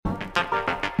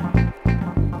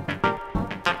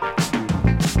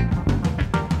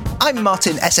I'm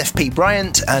Martin SFP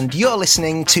Bryant, and you're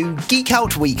listening to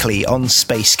Geekout Weekly on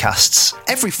Spacecasts.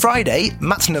 Every Friday,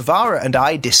 Matt Navarra and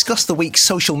I discuss the week's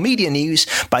social media news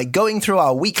by going through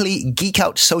our weekly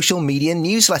Geekout social media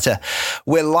newsletter.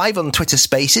 We're live on Twitter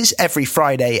Spaces every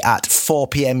Friday at 4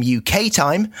 p.m. UK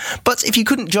time, but if you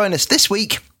couldn't join us this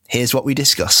week, here's what we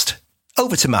discussed.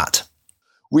 Over to Matt.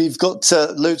 We've got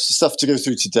loads of stuff to go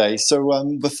through today.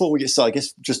 So before we get started, I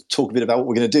guess just talk a bit about what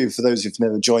we're going to do. For those who've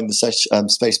never joined the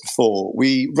space before,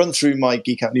 we run through my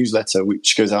Geek Out newsletter,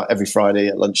 which goes out every Friday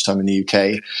at lunchtime in the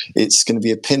UK. It's going to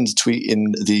be a pinned tweet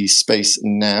in the space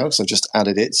now, so I've just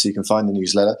added it so you can find the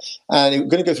newsletter. And we're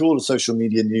going to go through all the social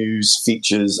media news,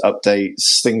 features,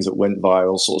 updates, things that went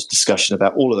viral, sort of discussion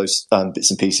about all of those bits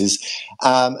and pieces.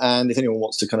 And if anyone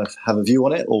wants to kind of have a view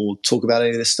on it or talk about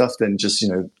any of this stuff, then just,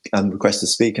 request to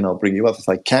speak and I'll bring you up if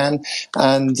I can.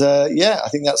 And I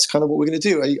think that's kind of what we're going to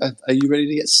do. Are you ready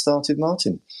to get started,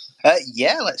 Martin?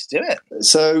 Yeah, let's do it.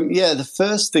 So, the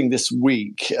first thing this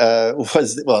week it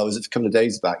was a couple of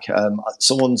days back.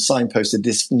 Someone signposted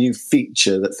this new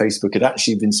feature that Facebook had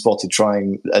actually been spotted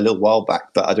trying a little while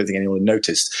back, but I don't think anyone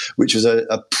noticed, which was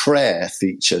a prayer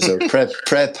feature. So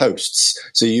prayer posts.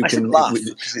 So you can laugh.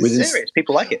 It's serious.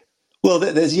 People like it. Well,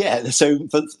 but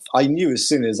I knew as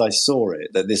soon as I saw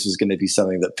it that this was going to be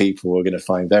something that people were going to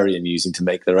find very amusing to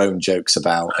make their own jokes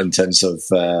about in terms of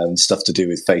stuff to do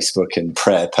with Facebook and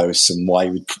prayer posts and why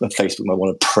Facebook might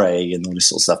want to pray and all this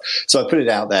sort of stuff. So I put it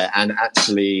out there, and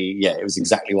actually, it was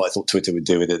exactly what I thought Twitter would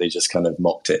do with it. They just kind of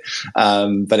mocked it.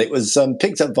 But it was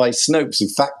picked up by Snopes, who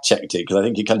fact-checked it, because I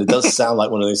think it kind of does sound like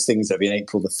one of those things that would be an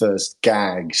April the 1st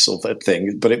gag sort of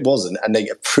thing, but it wasn't, and they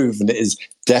have proven it is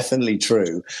definitely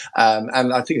true.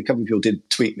 And I think a couple of people did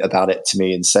tweet about it to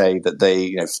me and say that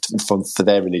they, for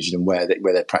their religion and where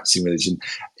they're practicing religion,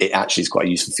 it actually is quite a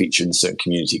useful feature in certain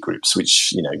community groups,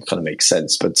 which, kind of makes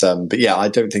sense. But I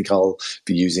don't think I'll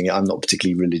be using it. I'm not a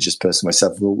particularly religious person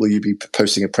myself. Will you be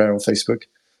posting a prayer on Facebook?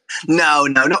 No,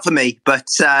 not for me. But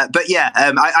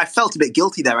I felt a bit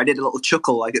guilty there. I did a little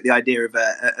chuckle, at the idea of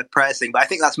a prayer thing. But I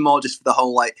think that's more just for the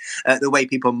whole, the way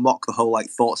people mock the whole,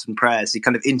 thoughts and prayers, the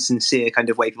kind of insincere kind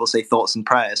of way people say thoughts and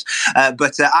prayers.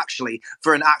 But actually,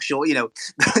 for an actual,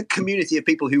 community of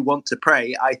people who want to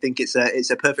pray, I think it's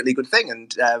a perfectly good thing.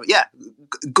 And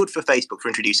good for Facebook for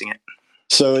introducing it.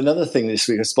 So another thing this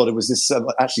week I spotted was this,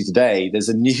 actually today, there's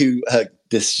a new,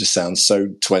 this just sounds so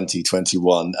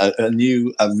 2021, a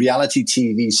new reality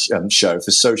TV show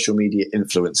for social media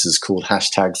influencers called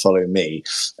 #FollowMe.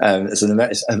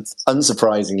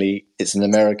 Unsurprisingly, it's an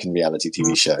American reality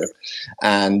TV show.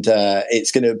 And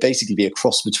it's going to basically be a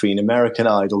cross between American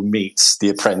Idol meets The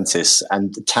Apprentice,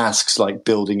 and tasks like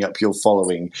building up your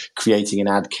following, creating an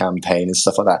ad campaign and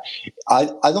stuff like that.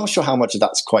 I'm not sure how much of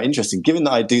that's quite interesting, given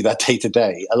that I do that day to day.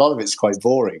 A lot of it's quite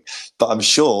boring, but I'm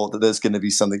sure that there's going to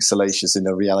be something salacious in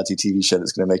a reality TV show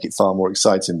that's going to make it far more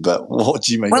exciting. But what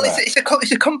do you make of that? It's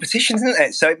a competition, isn't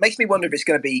it? So it makes me wonder if it's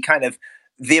going to be kind of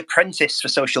The Apprentice for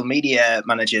social media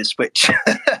managers, which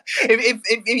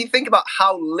if you think about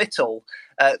how little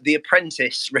The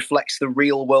Apprentice reflects the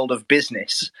real world of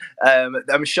business,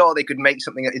 I'm sure they could make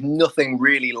something that is nothing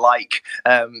really like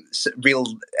real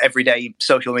everyday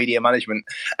social media management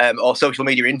or social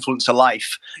media influencer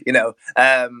life.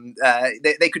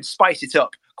 They could spice it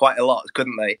up quite a lot,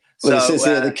 couldn't they? Well, it says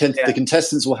here the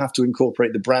contestants will have to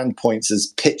incorporate the brand points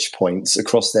as pitch points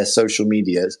across their social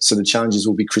media, so the challenges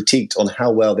will be critiqued on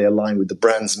how well they align with the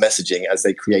brand's messaging as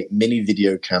they create mini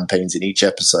video campaigns in each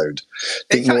episode.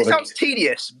 It sounds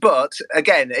tedious, but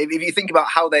again, if you think about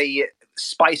how they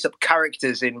spice up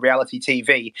characters in reality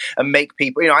TV and make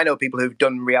people, I know people who've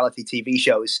done reality TV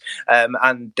shows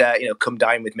and Come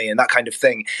Dine With Me and that kind of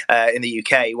thing in the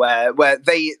UK, where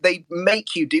they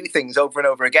make you do things over and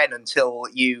over again until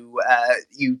you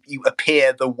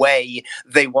appear the way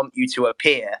they want you to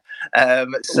appear.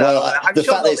 The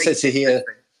fact that it says here,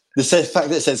 the fact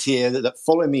that it says here that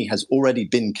Follow Me has already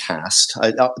been cast,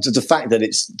 the fact that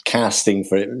it's casting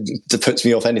for it puts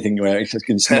me off anything where it's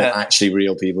not actually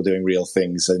real people doing real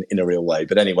things in a real way.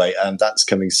 But anyway, that's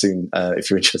coming soon if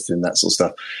you're interested in that sort of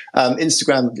stuff.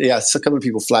 Instagram, so a couple of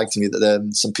people flagged to me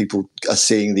that some people are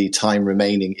seeing the time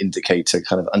remaining indicator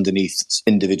kind of underneath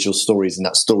individual stories in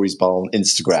that stories bar on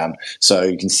Instagram. So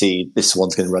you can see this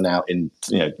one's going to run out in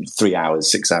 3 hours,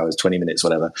 6 hours, 20 minutes,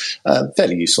 whatever.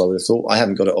 Fairly useful, I would have thought. I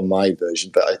haven't got it on my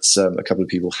version, but it's a couple of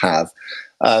people have.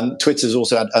 Twitter's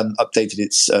also updated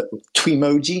its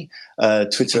Tweemoji,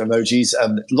 Twitter emojis.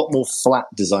 A lot more flat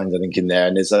designs, I think, in there,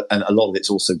 and and a lot of it's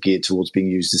also geared towards being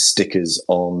used as stickers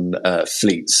on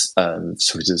fleets,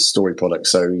 sort of story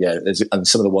products. So yeah, and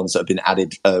some of the ones that have been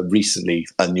added recently,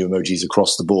 new emojis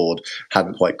across the board,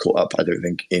 haven't quite caught up, I don't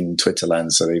think, in Twitter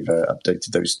land. So they've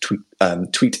updated those tweet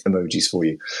emojis for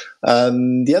you.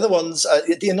 The other ones,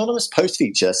 the anonymous post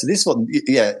feature. So this one,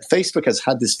 yeah, Facebook has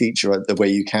had this feature where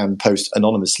you can post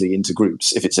anonymously into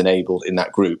groups if it's enabled in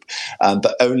that group,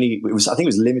 but only I think it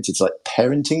was limited to like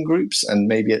parenting groups and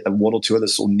maybe one or two other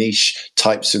sort of niche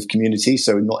types of community.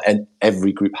 So not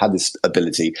every group had this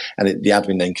ability, and the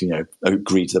admin then can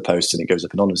agree to the post and it goes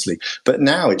up anonymously. But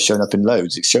now it's shown up in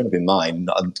loads. It's shown up in mine,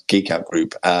 Geekout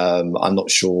group. I'm not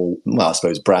sure. Well, I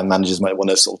suppose brand managers might want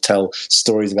to sort of tell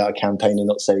stories about a campaign and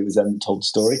not say it was them that told the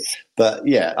story. But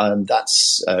yeah,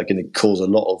 that's going to cause a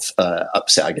lot of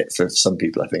upset, I get, for some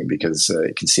people, I think, because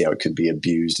you can see how it could be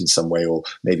abused in some way, or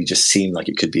maybe just seem like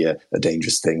it could be a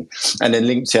dangerous thing. And then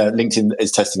LinkedIn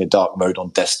is testing a dark mode on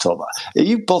desktop. Are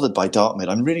you bothered by dark mode?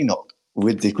 I'm really not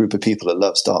with the group of people that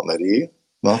loves dark mode. Are you,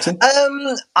 Martin?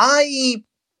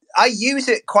 I use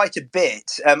it quite a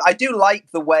bit. I do like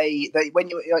the way that when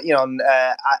you're on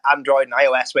Android and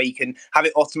iOS, where you can have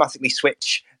it automatically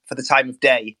switch for the time of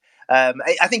day.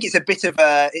 I think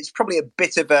it's probably a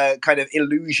bit of a kind of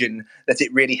illusion that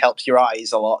it really helps your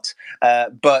eyes a lot.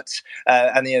 But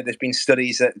there's been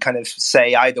studies that kind of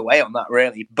say either way on that,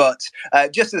 really. But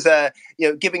just as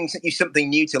giving you something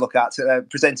new to look at,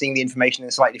 presenting the information in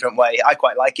a slightly different way, I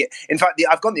quite like it. In fact,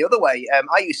 I've gone the other way.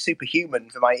 I use Superhuman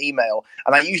for my email,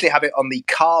 and I usually have it on the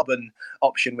carbon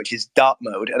option, which is dark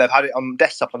mode, and I've had it on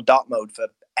desktop on dark mode for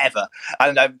ever.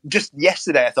 And just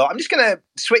yesterday I thought I'm just going to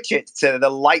switch it to the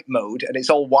light mode, and it's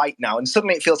all white now, and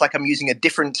suddenly it feels like I'm using a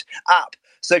different app.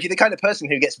 So if you're the kind of person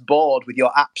who gets bored with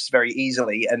your apps very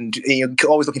easily and you're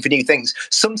always looking for new things,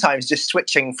 sometimes just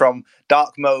switching from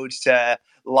dark mode to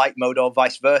light mode or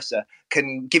vice versa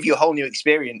can give you a whole new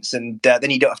experience, and then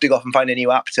you don't have to go off and find a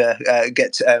new app to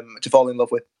get to fall in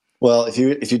love with. Well, if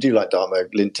you do like dark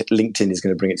mode, LinkedIn is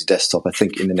going to bring it to desktop, I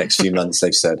think, in the next few months,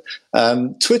 they've said.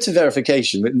 Twitter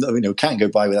verification, can't go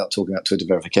by without talking about Twitter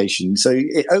verification. So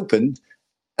it opened,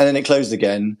 and then it closed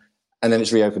again, and then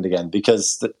it's reopened again,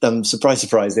 because, surprise,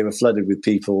 surprise, they were flooded with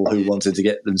people who wanted to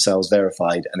get themselves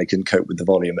verified, and they couldn't cope with the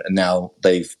volume. And now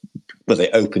they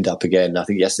opened up again, I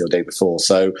think yesterday or the day before.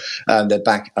 So they're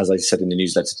back, as I said in the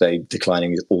newsletter today,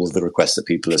 declining all of the requests that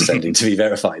people are sending to be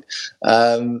verified.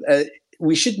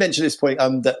 We should mention at this point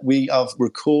that we are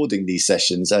recording these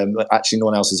sessions. Actually, no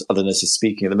one else other than us is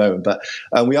speaking at the moment, but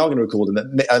we are going to record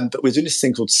them. But we're doing this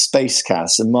thing called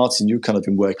Spacecast. And Martin, you've kind of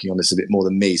been working on this a bit more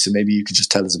than me, so maybe you could just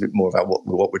tell us a bit more about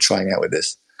what we're trying out with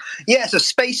this. Yeah, so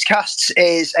Spacecasts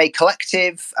is a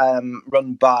collective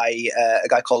run by a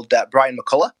guy called Brian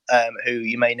McCullough, who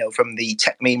you may know from the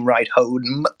Tech Meme Ride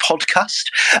Home podcast.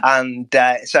 And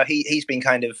so he's been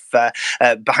kind of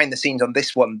behind the scenes on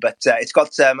this one, but it's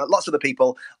got lots of other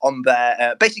people on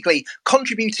there, basically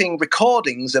contributing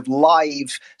recordings of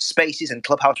live spaces and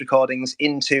Clubhouse recordings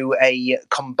into a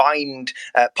combined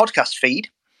podcast feed.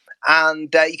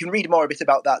 And you can read more a bit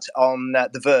about that on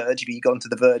The Verge if you go onto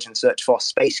The Verge and search for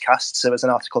Spacecast. So there's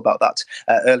an article about that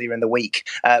earlier in the week.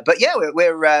 But yeah,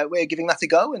 we're giving that a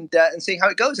go and seeing how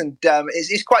it goes. And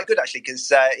it's quite good actually,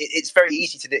 because it's very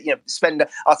easy to spend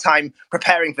our time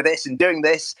preparing for this and doing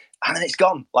this, and then it's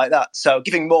gone like that. So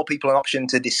giving more people an option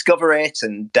to discover it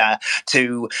and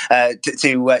to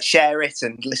share it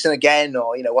and listen again,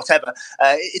 or whatever,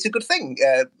 it's a good thing.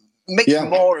 Makes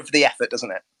more of the effort,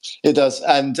 doesn't it? It does,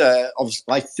 and obviously,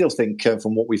 I still think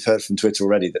from what we've heard from Twitter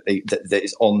already that that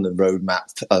is on the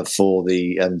roadmap for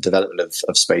the development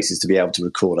of spaces to be able to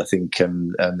record. I think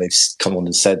they've come on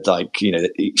and said that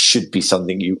it should be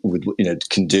something you would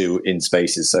can do in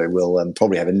spaces. So we'll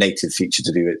probably have a native feature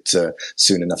to do it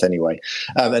soon enough anyway.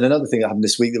 And another thing that happened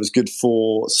this week that was good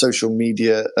for social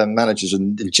media managers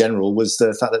in general was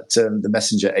the fact that the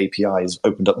Messenger API has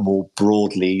opened up more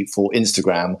broadly for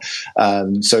Instagram.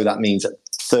 So that means that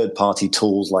third-party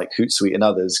tools like Hootsuite and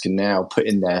others can now put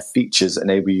in their features that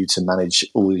enable you to manage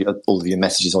all of your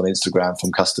messages on Instagram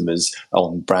from customers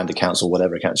on brand accounts or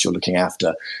whatever accounts you're looking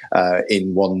after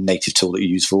in one native tool that you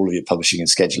use for all of your publishing and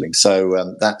scheduling.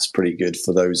 So that's pretty good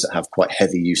for those that have quite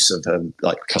heavy use of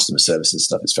like customer service and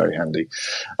stuff. It's very handy.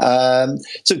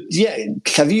 So yeah,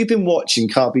 have you been watching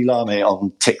Kabi Lame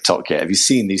on TikTok yet? Have you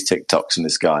seen these TikToks from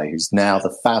this guy who's now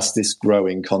the fastest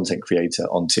growing content creator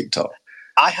on TikTok?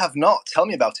 I have not. Tell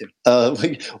me about him.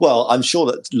 Well, I'm sure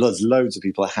that there's loads of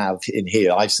people have in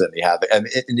here. I certainly have. And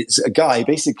it's a guy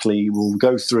basically will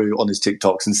go through on his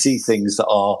TikToks and see things that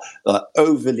are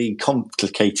overly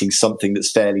complicating something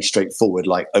that's fairly straightforward,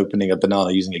 like opening a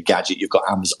banana using a gadget you've got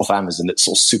off Amazon that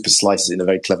sort of super slices it in a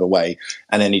very clever way.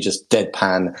 And then he just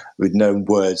deadpan with no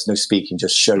words, no speaking,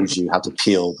 just shows you how to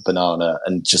peel the banana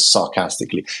and just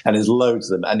sarcastically. And there's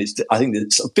loads of them. And I think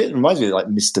it's a bit reminds me of like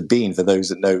Mr. Bean for those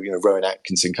that know, Rowan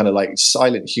Atkinson, kind of like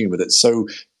silent humor that's so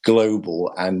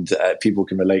global and people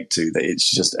can relate to that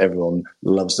it's just everyone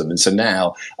loves them. And so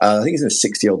now I think it's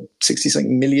 60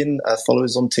 something million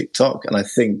followers on TikTok, and I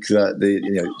think that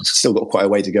it's still got quite a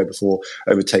way to go before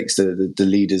overtakes the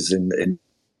leaders in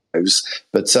those.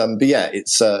 But yeah,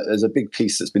 it's there's a big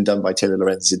piece that's been done by Taylor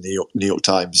Lorenz in the New York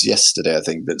Times yesterday, I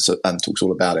think, and talks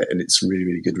all about it, and it's a really,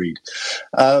 really good read.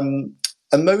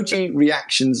 Emoji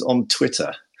reactions on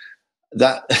Twitter.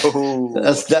 That's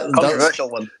controversial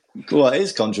one. Well, it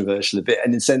is controversial a bit, and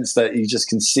in the sense that you just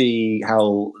can see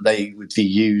how they would be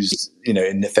used, in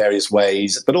nefarious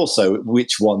ways, but also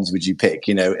which ones would you pick,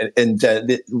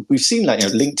 we've seen like,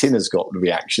 LinkedIn has got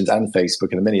reactions and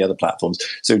Facebook and many other platforms.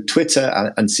 So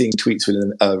Twitter and seeing tweets with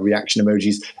reaction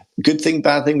emojis, good thing,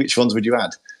 bad thing, which ones would you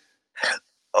add?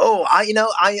 Oh, I'm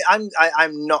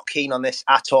not keen on this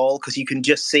at all, because you can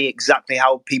just see exactly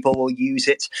how people will use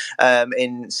it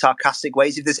in sarcastic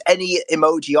ways. If there's any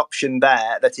emoji option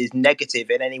there that is negative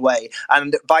in any way,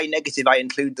 and by negative I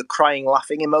include the crying,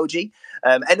 laughing emoji,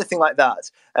 anything like that,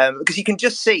 because you can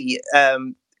just see.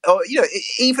 Or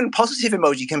even positive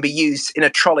emoji can be used in a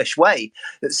trollish way.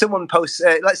 That someone posts,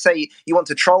 let's say you want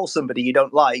to troll somebody you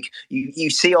don't like, you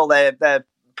see all their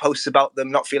posts about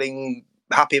them not feeling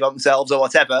happy about themselves or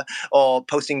whatever, or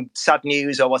posting sad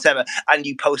news or whatever, and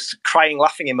you post crying,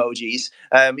 laughing emojis,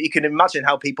 you can imagine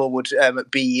how people would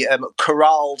be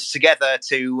corralled together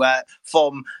to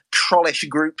form trollish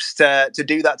groups to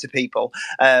do that to people,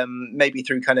 maybe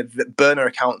through kind of burner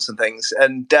accounts and things.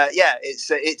 And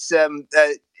it's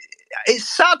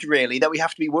sad, really, that we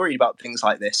have to be worried about things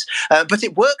like this. But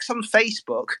it works on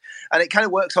Facebook, and it kind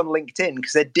of works on LinkedIn,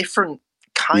 because they're different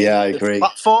kind of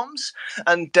platforms,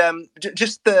 and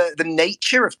just the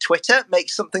nature of Twitter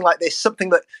makes something like this something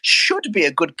that should be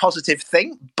a good positive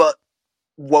thing but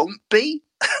won't be.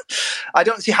 I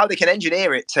don't see how they can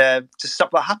engineer it to stop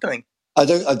that happening. I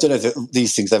don't know if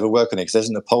these things ever work on it, because there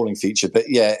isn't a polling feature. But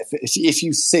yeah, if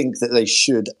you think that they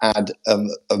should add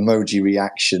emoji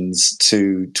reactions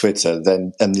to Twitter,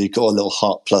 then you've got a little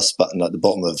heart plus button at the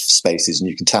bottom of Spaces, and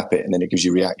you can tap it, and then it gives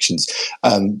you reactions.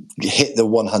 Hit the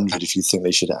 100 if you think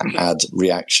they should add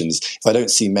reactions. If I don't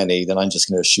see many, then I'm just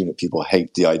going to assume that people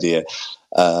hate the idea.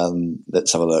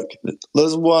 Let's have a look.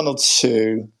 There's one or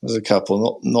two. There's a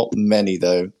couple. Not many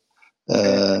though.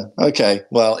 Okay,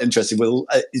 well, interesting. Well,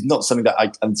 it's not something that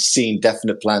I've seen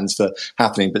definite plans for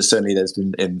happening, but certainly there's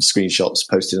been screenshots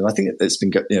posted, and I think it's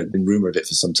been been rumor of it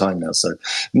for some time now. So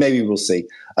maybe we'll see.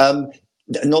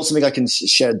 Not something I can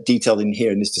share detailed in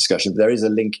here in this discussion, but there is a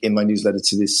link in my newsletter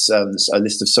to this a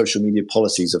list of social media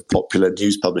policies of popular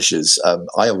news publishers.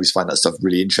 I always find that stuff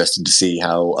really interesting to see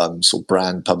how sort of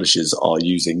brand publishers are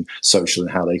using social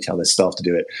and how they tell their staff to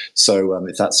do it. So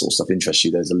if that sort of stuff interests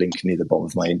you, there's a link near the bottom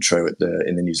of my intro in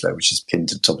the newsletter, which is pinned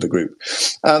to the top of the group.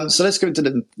 So let's go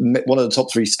into one of the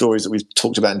top three stories that we've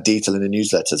talked about in detail in the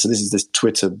newsletter. So this is this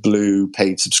Twitter Blue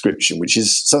paid subscription, which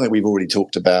is something we've already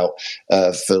talked about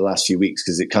for the last few weeks,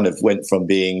 because it kind of went from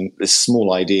being a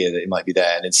small idea that it might be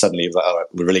there, and then suddenly it was like, all right,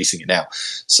 we're releasing it now.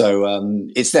 So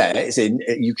it's there. It's in.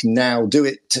 You can now do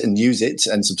it and use it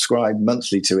and subscribe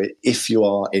monthly to it if you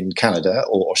are in Canada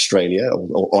or Australia,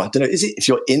 or I don't know, is it if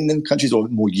you're in them countries or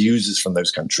more users from those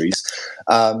countries?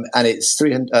 And it's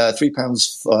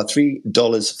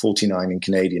 $3.49 in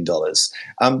Canadian dollars.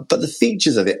 But the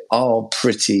features of it are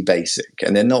pretty basic,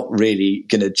 and they're not really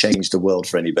going to change the world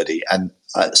for anybody. And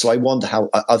so I wonder how,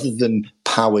 other than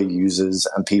power users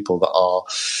and people that are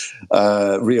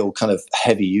real kind of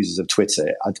heavy users of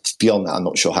Twitter, beyond that, I'm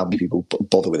not sure how many people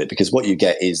bother with it, because what you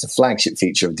get is the flagship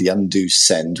feature of the undo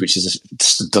send, which is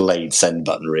just a delayed send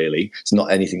button, really. It's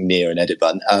not anything near an edit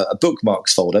button. A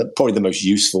bookmarks folder, probably the most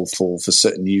useful for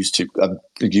certain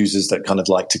users that kind of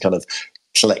like to kind of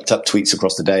collect up tweets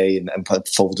across the day and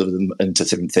fold them into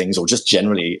different things, or just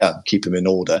generally keep them in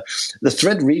order. The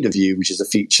thread reader view, which is a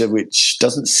feature which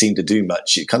doesn't seem to do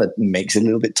much. It kind of makes it a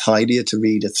little bit tidier to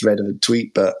read a thread of a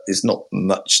tweet, but it's not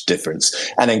much difference.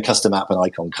 And then custom app and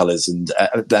icon colors, and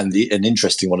an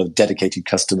interesting one of dedicated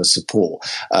customer support,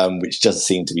 which does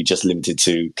seem to be just limited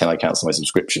to, can I cancel my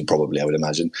subscription? Probably, I would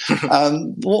imagine.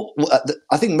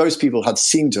 I think most people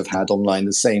seem to have had online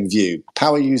the same view.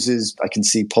 Power users, I can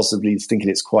see possibly thinking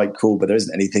thinking it's quite cool, but there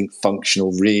isn't anything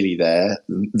functional really there.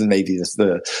 Maybe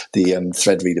the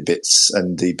thread reader bits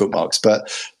and the bookmarks,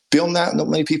 but beyond that, not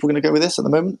many people are going to go with this at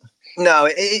the moment. No,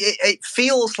 it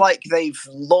feels like they've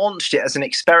launched it as an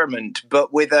experiment,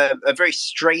 but with a very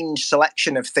strange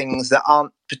selection of things that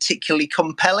aren't particularly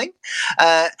compelling.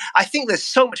 I think there's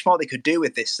so much more they could do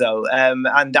with this, though,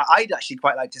 and I'd actually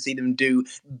quite like to see them do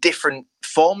different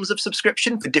forms of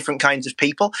subscription for different kinds of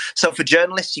people. So for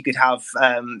journalists, you could have,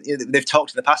 they've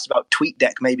talked in the past about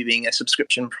TweetDeck maybe being a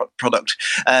subscription product,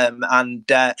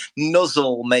 and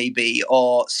Nuzzle maybe,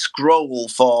 or Scroll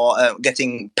for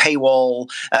getting paywall,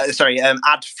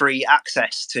 ad-free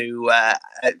access to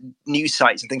news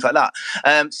sites and things like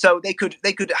that. So they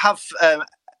could have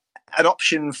an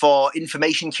option for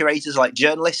information curators like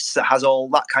journalists that has all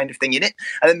that kind of thing in it,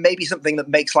 and then maybe something that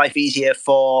makes life easier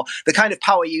for the kind of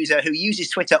power user who uses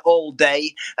Twitter all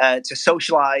day to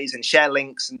socialize and share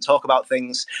links and talk about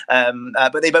things,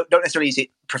 but they don't necessarily use it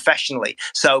professionally.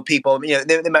 So people,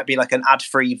 there might be like an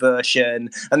ad-free version,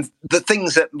 and the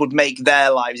things that would make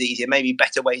their lives easier, maybe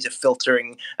better ways of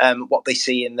filtering what they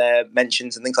see in their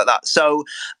mentions and things like that. So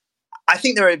I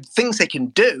think there are things they can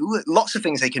do, lots of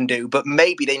things they can do, but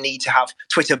maybe they need to have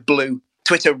Twitter Blue,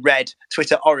 Twitter Red,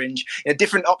 Twitter Orange,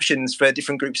 different options for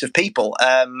different groups of people.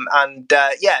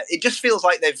 It just feels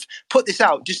like they've put this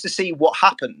out just to see what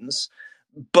happens.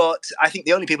 But I think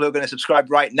the only people who are going to subscribe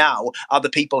right now are the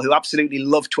people who absolutely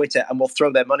love Twitter and will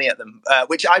throw their money at them,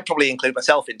 which I'd probably include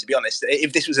myself in, to be honest.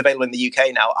 If this was available in the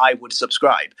UK now, I would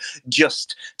subscribe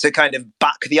just to kind of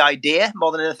back the idea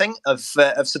more than anything of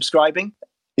subscribing.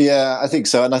 Yeah, I think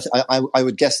so, and I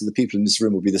would guess that the people in this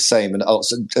room will be the same. And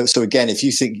also, so again, if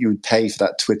you think you would pay for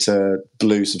that Twitter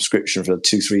Blue subscription for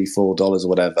 $2, $3, $4 or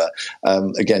whatever,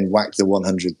 again, whack the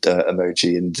 100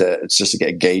 emoji, and it's just to get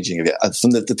a gauging of it.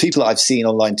 From the people that I've seen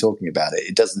online talking about it,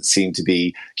 it doesn't seem to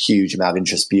be huge amount of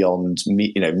interest beyond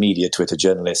media, Twitter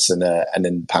journalists, and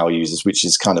then power users, which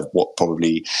is kind of what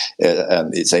probably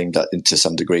it's aimed at to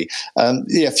some degree.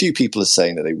 A few people are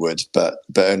saying that they would, but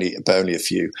only a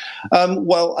few.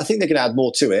 Well, I think they're going to add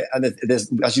more to it, and there's,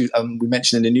 as we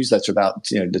mentioned in the newsletter about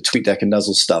the TweetDeck and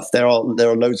Nuzzle stuff. There are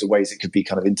loads of ways it could be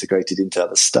kind of integrated into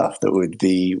other stuff that would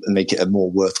make it a more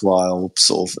worthwhile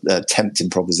sort of tempting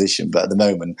proposition. But at the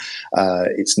moment,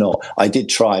 it's not. I did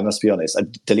try. I must be honest.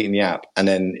 Deleting the app and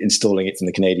then installing it from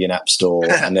the Canadian App Store,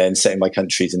 and then setting my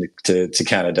country to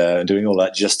Canada and doing all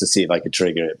that just to see if I could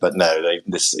trigger it. But no,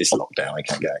 it's locked down. I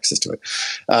can't get access to it.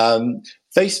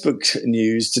 Facebook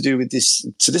news to do with this.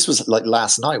 So this was like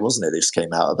last night, wasn't it? This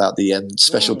came out about the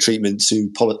special treatment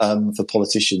for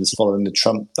politicians following the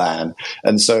Trump ban.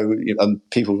 And so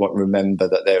people won't remember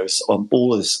that there was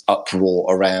all this uproar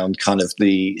around kind of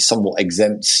the somewhat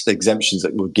exemptions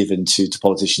that were given to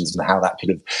politicians, and how that could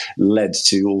have led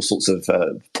to all sorts of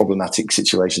problematic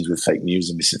situations with fake news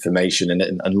and misinformation,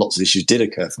 and lots of issues did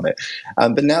occur from it.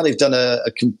 But now they've done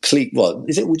a complete,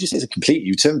 would you say it's a complete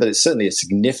U-turn? But it's certainly a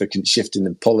significant shift in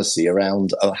the policy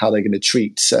around how they're going to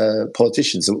treat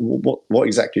politicians. So what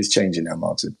exactly is changing now,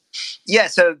 Martin? Yeah,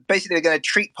 so basically they're going to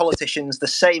treat politicians the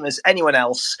same as anyone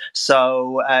else.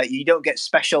 So you don't get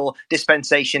special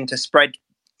dispensation to spread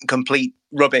complete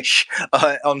rubbish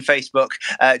on Facebook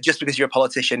just because you're a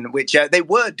politician, which they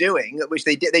were doing, which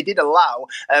they did allow,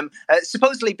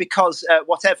 supposedly because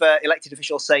whatever elected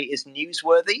officials say is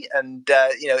newsworthy, and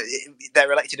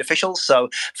they're elected officials, so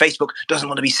Facebook doesn't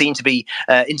want to be seen to be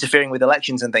interfering with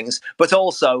elections and things. But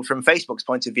also from Facebook's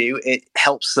point of view, it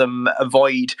helps them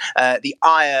avoid the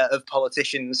ire of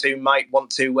politicians who might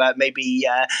want to maybe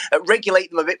regulate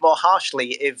them a bit more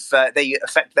harshly if they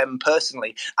affect them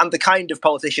personally. And the kind of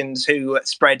politicians who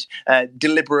spread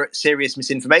deliberate, serious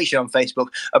misinformation on Facebook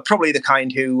are probably the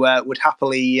kind who would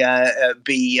happily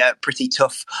be pretty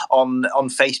tough on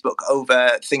Facebook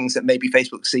over things that maybe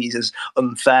Facebook sees as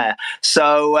unfair.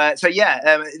 So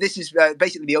this is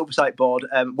basically the oversight board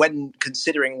when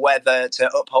considering whether to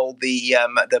uphold the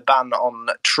ban on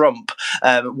Trump.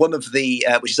 One of the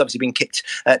which has obviously been kicked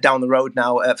down the road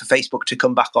now for Facebook to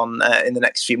come back on in the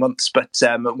next few months. But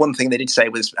one thing they did say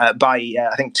was by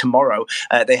I think tomorrow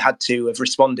they had to have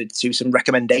responded to some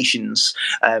recommendations,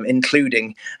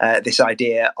 including this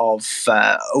idea of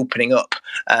opening up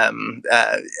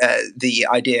the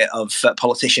idea of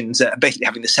politicians basically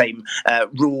having the same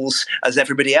rules as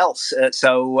everybody else.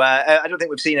 So I don't think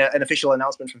we've seen an official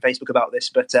announcement from Facebook about this,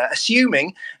 but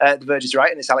assuming The Verge is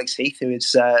right, and it's Alex Heath who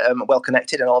is well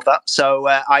connected and all of that. So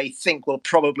I think we'll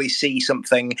probably see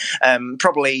something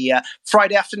probably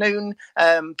Friday afternoon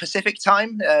Pacific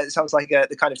time. It sounds like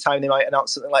the kind of time they might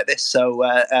announce something like this. So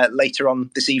later on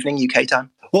this evening, UK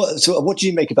time. So what do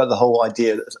you make about the whole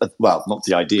idea? Well, not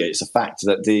the idea; it's a fact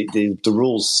that the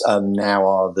rules now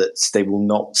are that they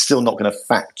will still not going to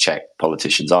fact check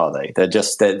politicians, are they? They're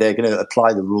going to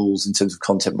apply the rules in terms of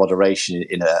content moderation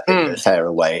in a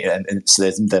fairer way, and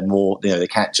so they're more. They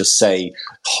can't just say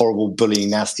horrible, bullying,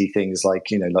 nasty things like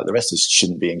the rest of us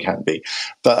shouldn't be and can't be,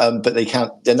 but they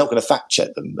can't. They're not going to fact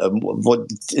check them. What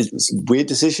is a weird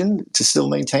decision to still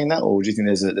maintain that, or do you think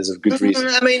there's a good reason?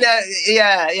 I mean,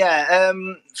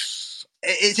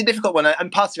 it's a difficult one,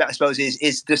 and part of it, I suppose,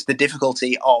 is just the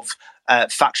difficulty of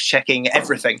fact checking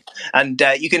everything. And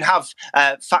you can have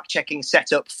fact checking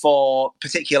set up for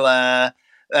particular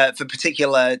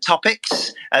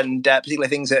topics and particular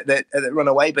things that run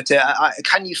away. But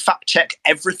can you fact check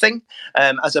everything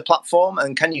as a platform?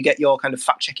 And can you get your kind of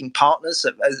fact checking partners,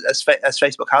 as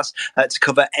Facebook has, to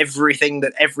cover everything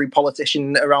that every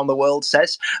politician around the world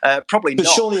says? Probably not.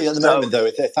 But surely at the moment, though,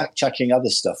 if they're fact checking other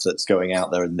stuff that's going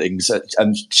out there and things,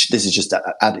 and this is just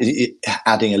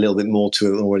adding a little bit more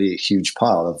to already a huge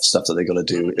pile of stuff that they've got to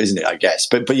do, isn't it? I guess.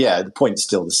 But yeah, the point's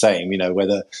still the same.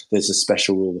 Whether there's a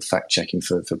special rule of fact checking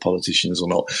for politicians or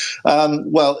not.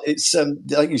 Well, it's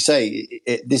like you say,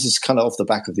 this is kind of off the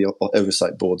back of the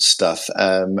oversight board stuff,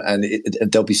 and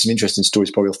there'll be some interesting stories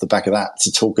probably off the back of that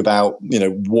to talk about,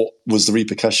 what was the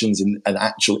repercussions and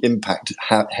actual impact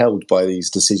held by these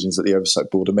decisions that the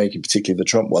oversight board are making, particularly the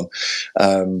Trump one.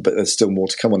 But there's still more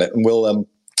to come on it. And we'll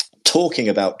talking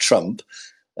about Trump.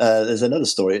 There's another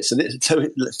story. So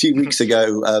a few weeks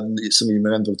ago, some of you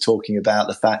remember talking about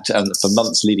the fact, for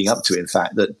months leading up to it, in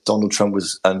fact, that Donald Trump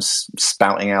was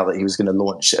spouting out that he was going to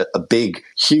launch a big,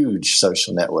 huge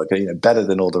social network, better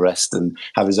than all the rest, and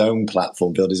have his own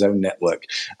platform, build his own network.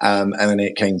 And then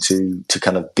it came to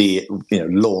kind of be,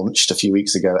 launched a few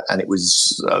weeks ago, and it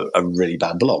was a really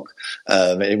bad blog.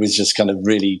 It was just kind of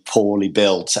really poorly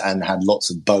built and had lots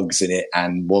of bugs in it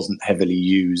and wasn't heavily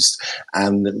used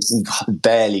and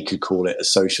barely could call it a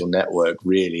social network,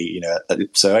 really.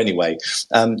 So anyway,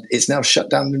 it's now shut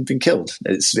down and been killed.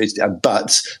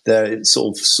 But they're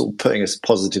sort of putting a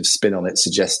positive spin on it,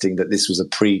 suggesting that this was a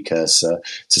precursor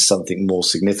to something more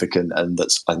significant and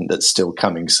that's still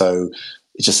coming. So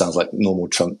it just sounds like normal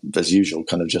Trump as usual,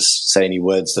 kind of just say any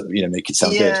words that make it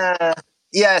sound good.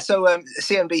 Yeah, so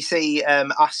CNBC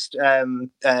asked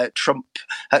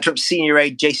Trump's senior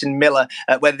aide Jason Miller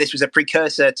whether this was a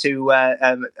precursor to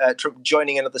Trump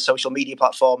joining another social media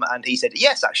platform, and he said,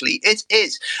 yes, actually, it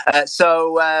is.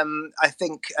 So I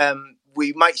think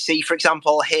we might see, for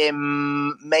example,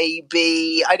 him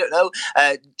maybe, I don't know,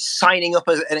 signing up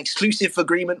an exclusive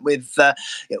agreement with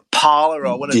Parler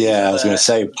or one of I was going to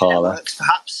say Parler,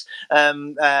 perhaps.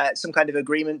 Some kind of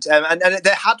agreement, and it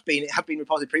had been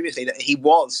reported previously that he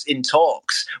was in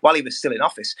talks while he was still in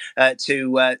office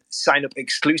to sign up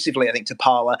exclusively, I think, to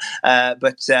Parler,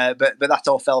 but that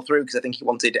all fell through because I think he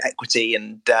wanted equity,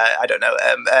 and I don't know.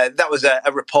 That was a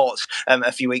report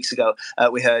a few weeks ago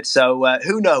we heard. So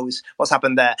who knows what's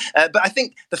happened there? But I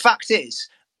think the fact is,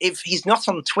 if he's not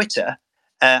on Twitter,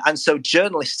 and so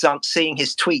journalists aren't seeing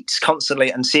his tweets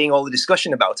constantly and seeing all the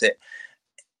discussion about it,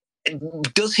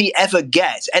 does he ever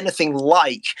get anything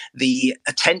like the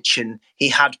attention he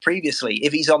had previously?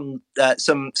 If he's on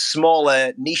some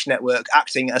smaller niche network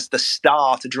acting as the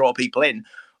star to draw people in,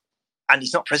 and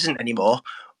he's not president anymore,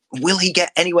 will he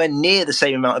get anywhere near the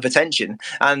same amount of attention?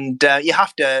 And you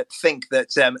have to think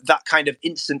that that kind of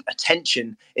instant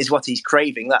attention is what he's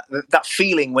craving. That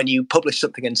feeling when you publish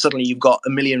something and suddenly you've got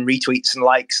 1 million retweets and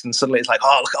likes, and suddenly it's like,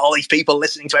 oh, look at all these people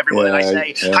listening to every word I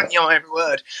say, hanging on every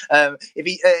word. I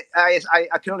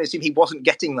can only assume he wasn't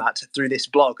getting that through this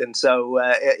blog, and so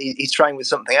he's trying with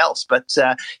something else. But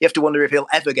you have to wonder if he'll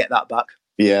ever get that back.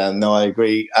 Yeah, no, I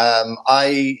agree.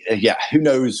 Who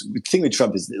knows? The thing with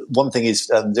Trump is, one thing is,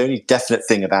 the only definite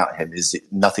thing about him is that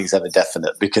nothing's ever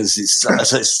definite, because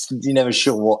you're never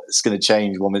sure what's going to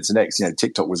change one minute to the next.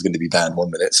 TikTok was going to be banned one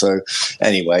minute. So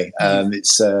anyway,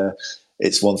 it's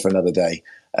one for another day.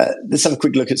 Let's have a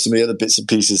quick look at some of the other bits and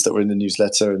pieces that were in the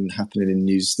newsletter and happening in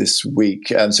news this week.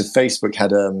 So Facebook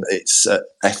had its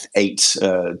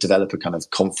F8 developer kind of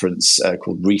conference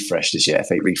called Refresh this year,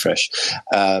 F8 Refresh.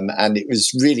 And it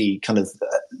was really kind of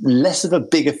less of a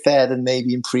big affair than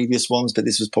maybe in previous ones, but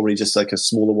this was probably just like a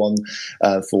smaller one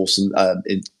for some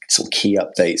sort of key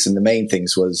updates. And the main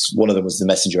things was, one of them was the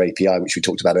Messenger API, which we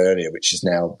talked about earlier, which has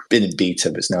now been in beta,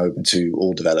 but it's now open to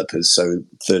all developers. So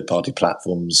third-party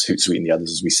platforms, Hootsuite and the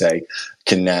others, as we say,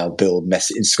 can now build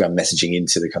Instagram messaging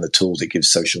into the kind of tools it gives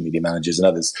social media managers and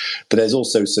others. But there's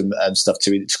also some stuff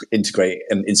to integrate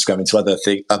Instagram into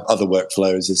other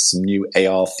workflows. There's some new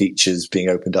AR features being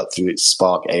opened up through its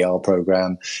Spark AR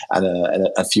program, and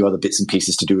a few other bits and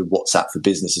pieces to do with WhatsApp for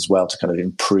Business as well, to kind of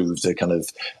improve the kind of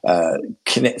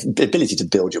ability to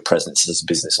build your presence as a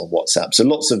business on WhatsApp. So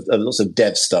lots of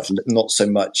dev stuff, not so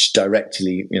much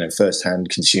directly, first-hand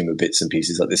consumer bits and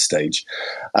pieces at this stage.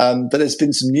 But there's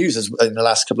been some news in the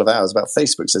last couple of hours about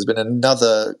Facebook. So there's been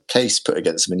another case put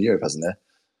against them in Europe, hasn't there?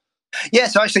 Yeah,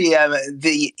 so actually,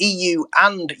 the EU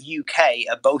and UK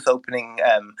are both opening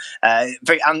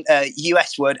very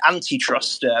US word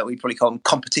antitrust. We probably call them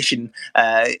competition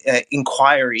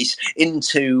inquiries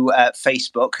into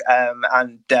Facebook,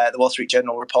 and the Wall Street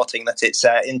Journal reporting that it's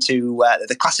into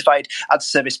the classified ad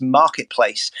service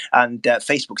marketplace and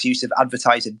Facebook's use of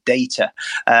advertiser data.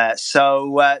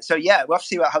 So yeah, we'll have to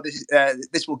see about how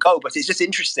this will go. But it's just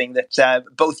interesting that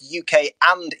both UK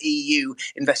and EU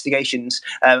investigations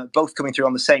both coming through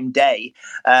on the same day,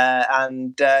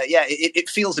 it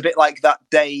feels a bit like that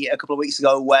day a couple of weeks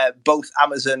ago where both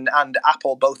Amazon and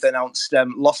Apple both announced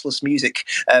lossless music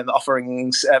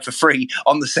offerings for free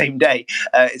on the same day.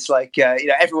 It's like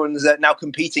everyone's now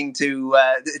competing to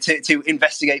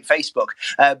investigate Facebook,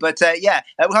 but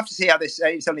we'll have to see how this.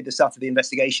 It's only the start of the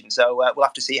investigation, so we'll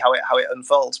have to see how it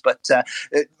unfolds. But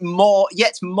more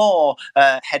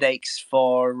headaches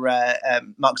for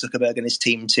Mark Zuckerberg and his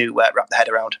team to wrap their head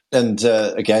around. And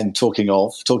again, talking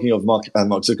of Mark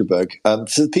Zuckerberg,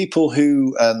 for the people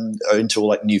who are into all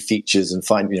like new features and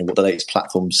find what the latest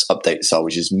platforms updates are,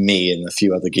 which is me and a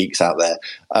few other geeks out there,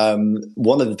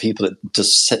 one of the people that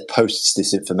just posts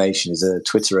this information is a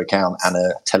Twitter account and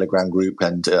a Telegram group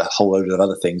and a whole load of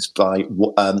other things by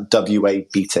WA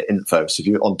Beta Info. So if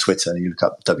you're on Twitter and you look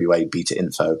up WA Beta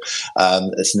Info,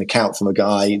 it's an account from a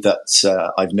guy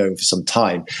that I've known for some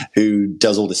time who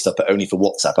does all this stuff, but only for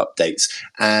WhatsApp updates.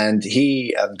 And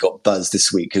he got buzzed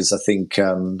this week because I think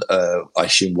I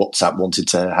assume WhatsApp wanted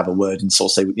to have a word and sort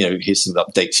of say, here's some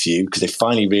updates for you, because they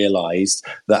finally realised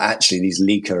that actually these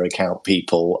leaker account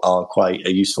people are quite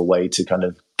a useful way to kind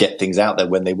of get things out there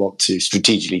when they want to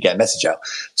strategically get a message out.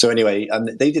 So anyway,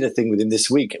 they did a thing with him this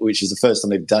week, which is the first time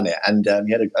they've done it. And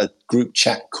he had a group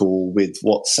chat call with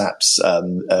WhatsApp's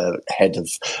head of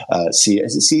CEO.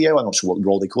 Is it CEO? I'm not sure what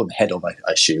role they call him. Head of, I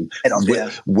assume. Head of,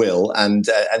 yeah. Will. And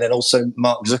then also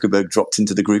Mark Zuckerberg dropped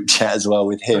into the group chat as well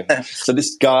with him. So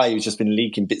this guy who's just been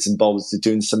leaking bits and bobs to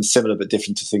doing some similar but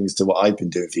different things to what I've been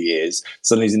doing for years,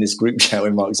 suddenly he's in this group chat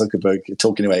with Mark Zuckerberg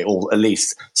talking away, or at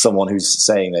least someone who's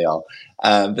saying they are.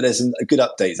 But there's some good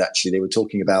updates, actually. They were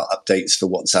talking about updates for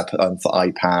WhatsApp, for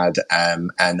iPad,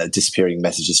 and a disappearing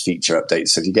messages feature update.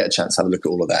 So if you get a chance to have a look at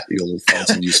all of that, you'll find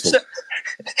some useful.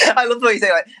 I love the way you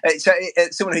say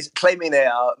someone who's claiming they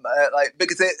are,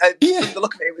 because from the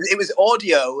look of it was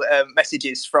audio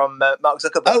messages from Mark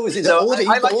Zuckerberg. Oh, is it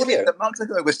audio? I like to think that Mark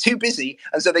Zuckerberg was too busy,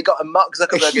 and so they got a Mark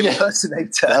Zuckerberg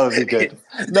impersonator. That would be good.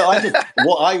 No,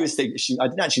 what I was thinking, I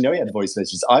didn't actually know he had voice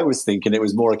messages. I was thinking it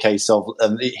was more a case of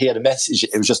he had a message.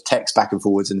 It was just text back and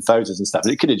forwards and photos and stuff.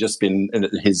 It could have just been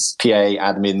his PA,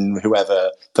 admin,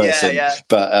 whoever person. Yeah.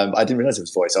 But I didn't realize it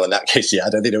was voice. So in that case, I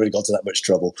don't think they would have got to that much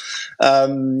trouble.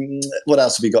 What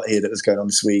else have we got here that was going on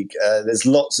this week? There's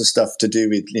lots of stuff to do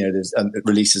with, there's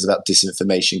releases about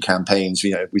disinformation campaigns.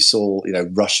 We saw,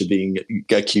 Russia being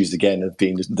accused again of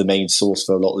being the main source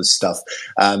for a lot of this stuff.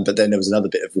 But then there was another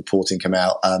bit of reporting come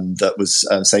out that was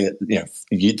saying that,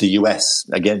 the US,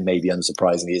 again, maybe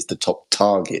unsurprisingly, is the top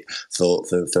target for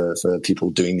people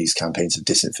doing these campaigns of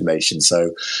disinformation.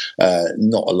 So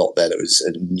not a lot there that was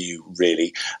new,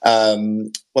 really.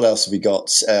 What else have we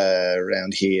got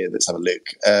around here? Let's have a look.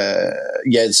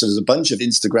 So there's a bunch of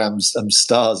Instagram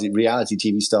stars, reality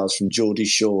TV stars from Geordie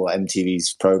Shore,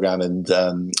 MTV's program, and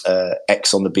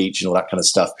X on the Beach and all that kind of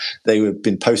stuff. They have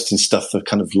been posting stuff for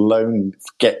kind of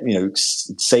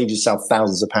save yourself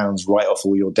thousands of pounds, write off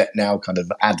all your debt now kind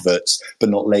of adverts, but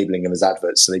not labelling them as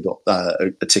adverts. So they got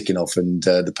a ticking off, and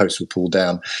the posts were pulled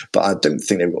down. But I don't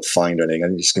think they got fined or anything.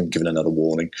 I'm just going to give it another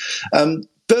warning.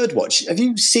 Birdwatch. Have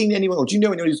you seen anyone, or do you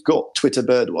know anyone who's got Twitter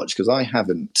Birdwatch? Because I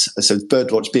haven't. So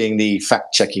Birdwatch being the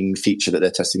fact-checking feature that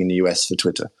they're testing in the US for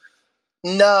Twitter.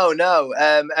 No.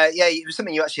 It was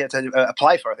something you actually had to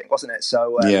apply for, I think, wasn't it?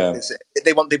 So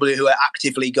they want people who are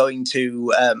actively going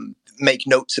to make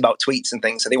notes about tweets and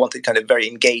things. So they wanted kind of very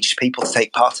engaged people to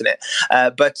take part in it.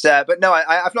 But no,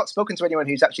 I've not spoken to anyone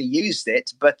who's actually used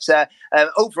it. But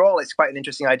overall, it's quite an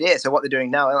interesting idea. So what they're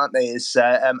doing now, aren't they, is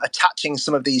attaching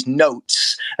some of these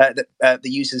notes that the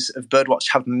users of Birdwatch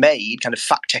have made, kind of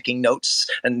fact-checking notes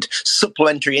and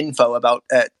supplementary info about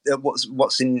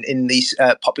what's in these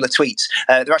popular tweets.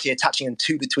 They're actually attaching them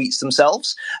to the tweets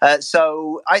themselves. And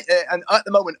at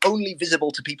the moment, only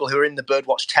visible to people who are in the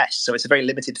Birdwatch test. So it's a very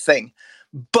limited thing.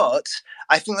 But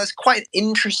I think that's quite an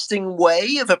interesting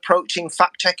way of approaching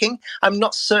fact-checking. I'm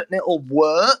not certain it'll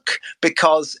work,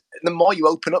 because the more you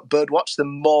open up Birdwatch, the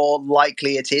more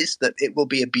likely it is that it will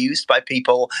be abused by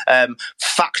people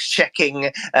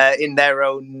fact-checking in their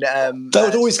own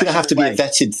That's always going to have to be a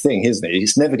vetted thing, isn't it?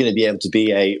 It's never going to be able to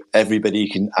be everybody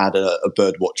can add a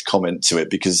Birdwatch comment to it,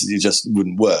 because it just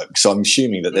wouldn't work. So I'm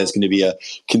assuming that there's going to be a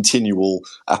continual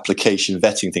application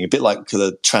vetting thing, a bit like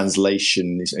the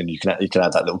translation, and you can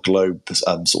add that little globe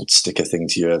sort of sticker thing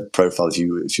to your profile if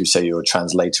you say you're a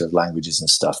translator of languages and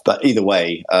stuff. But either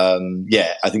way, I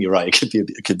think you're right.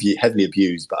 It could be heavily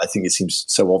abused, but I think it seems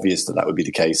so obvious that would be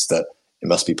the case that it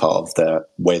must be part of their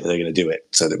way that they're going to do it,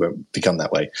 so that it won't become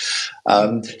that way.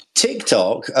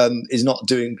 TikTok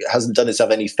hasn't done itself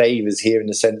any favors here in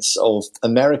the sense of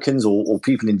Americans or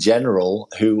people in general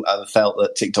who felt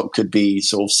that TikTok could be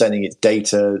sort of sending its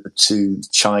data to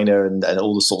China and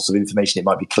all the sorts of information it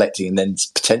might be collecting and then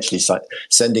potentially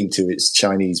sending to its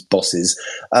Chinese bosses.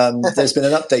 There's been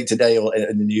an update today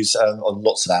in the news on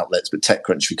lots of outlets, but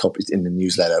TechCrunch we copied in the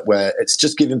newsletter, where it's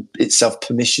just given itself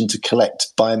permission to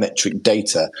collect biometric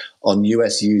data on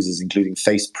US users, including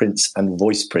face prints and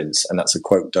voice prints, and that's a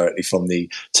quote directly from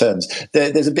the terms.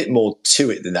 There's a bit more to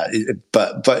it than that,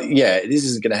 but yeah, this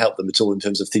isn't going to help them at all in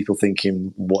terms of people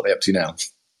thinking what they're up to now.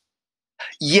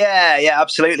 Yeah,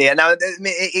 absolutely. And now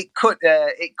it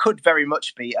could very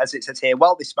much be, as it says here.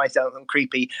 While this might sound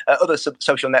creepy, other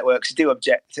social networks do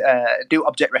object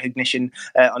recognition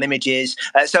on images,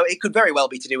 so it could very well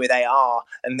be to do with AR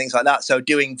and things like that. So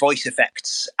doing voice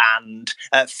effects and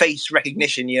face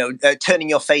recognition, turning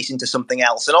your face into something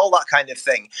else, and all that kind of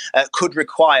thing could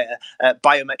require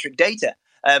biometric data.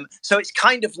 So it's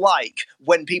kind of like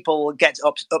when people get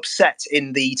upset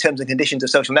in the terms and conditions of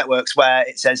social networks, where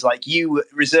it says, like, you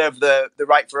reserve the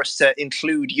right for us to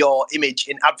include your image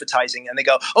in advertising, and they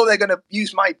go, oh, they're going to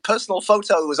use my personal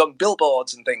photos on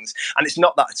billboards and things, and it's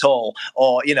not that at all.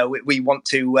 Or we want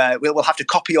to we'll have to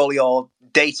copy all your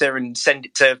data and send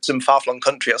it to some far-flung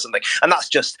country or something. And that's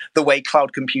just the way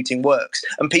cloud computing works.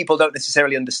 And people don't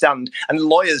necessarily understand, and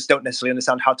lawyers don't necessarily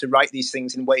understand, how to write these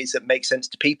things in ways that make sense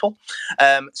to people.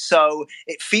 So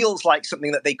it feels like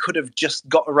something that they could have just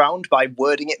got around by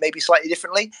wording it maybe slightly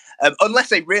differently, unless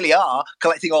they really are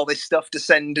collecting all this stuff to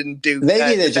send and do.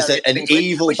 Maybe they're just an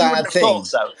evil bad thing.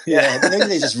 So. Yeah, maybe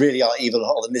they just really are evil,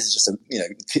 and this is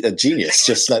just a genius.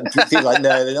 Just like people like,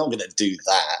 no, they're not going to do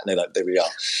that. And they're like, there we are.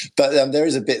 But there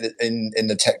is a bit in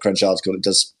the TechCrunch article that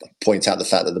does point out the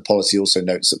fact that the policy also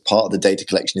notes that part of the data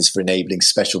collection is for enabling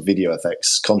special video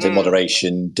effects, content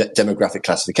moderation, demographic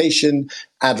classification,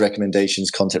 ad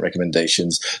recommendations, content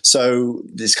recommendations. So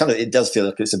it does feel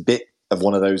like it's a bit of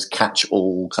one of those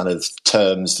catch-all kind of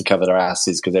terms to cover their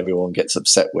asses, because everyone gets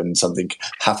upset when something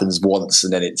happens once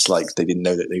and then it's like they didn't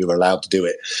know that they were allowed to do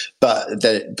it. But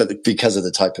because of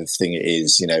the type of thing it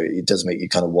is, it does make you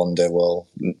kind of wonder, well,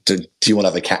 do you want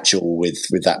to have a catch-all with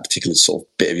that particular sort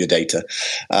of bit of your data?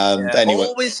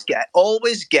 Anyway,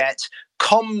 always get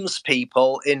comms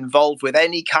people involved with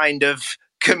any kind of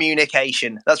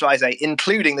communication. That's what I say,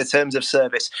 including the terms of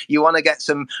service. You want to get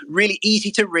some really easy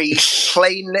to read,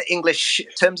 plain English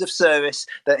terms of service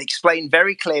that explain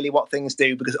very clearly what things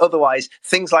do, because otherwise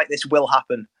things like this will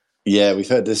happen. Yeah, we've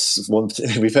heard this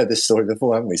story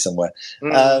before, haven't we, somewhere?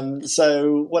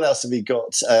 So what else have we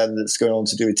got that's going on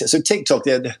to do with so TikTok?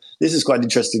 Yeah, this is quite an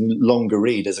interesting longer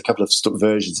read. There's a couple of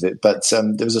versions of it, but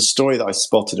there was a story that I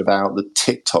spotted about that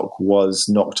TikTok was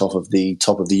knocked off of the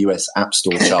top of the US App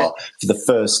Store chart for the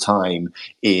first time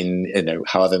in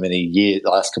however many years, the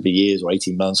last couple of years or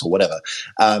 18 months or whatever.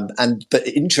 But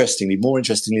more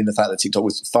interestingly in the fact that TikTok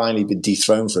was finally been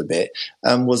dethroned for a bit,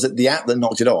 was that the app that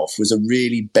knocked it off was a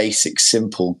really basic,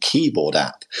 simple keyboard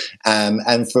app.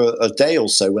 And for a day or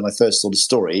so, when I first saw the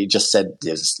story, it just said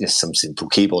there's some simple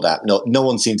keyboard app. No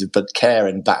one seemed to but care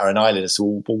and batter an eyelid as to,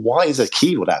 well, why is a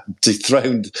keyboard app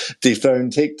dethroned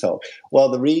TikTok? Well,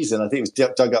 the reason I think it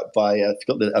was dug up by I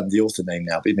forgot the author name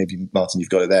now, but maybe Martin, you've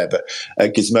got it there. But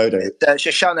Gizmodo,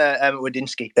 Shoshana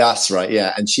Wadinsky. That's right,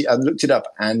 yeah. And I looked it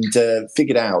up and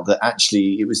figured out that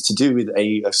actually it was to do with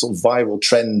a sort of viral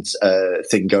trend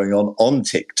thing going on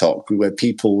TikTok, where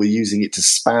people were using it to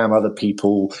spam other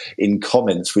people in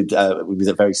comments with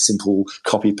a very simple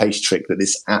copy paste trick that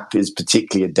this app is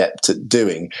particularly adept at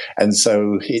doing. And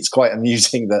so it's quite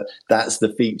amusing that that's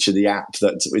the feature, the app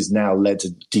that is now led to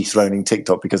dethroning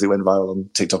TikTok because it went viral on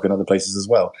TikTok and other places as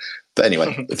well. But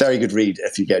anyway, a very good read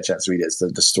if you get a chance to read it. It's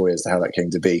the story as to how that came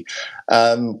to be.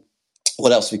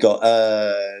 What else we got?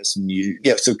 Some new,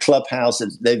 so Clubhouse,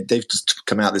 they've just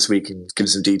come out this week and given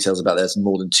some details about there's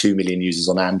more than 2 million users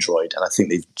on Android. And I think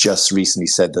they've just recently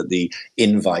said that the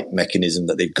invite mechanism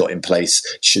that they've got in place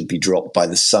should be dropped by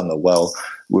the summer. Well,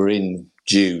 we're in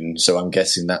June, so I'm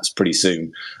guessing that's pretty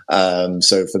soon.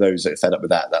 So for those that are fed up with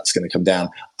that, that's going to come down.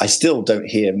 I still don't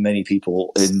hear many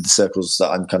people in the circles that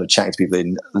I'm kind of chatting to people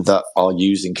in that are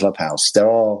using Clubhouse. There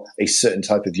are a certain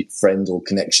type of friend or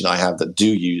connection I have that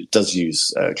does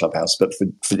use Clubhouse, but for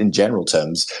in general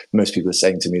terms, most people are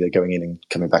saying to me they're going in and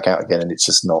coming back out again, and it's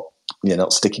just not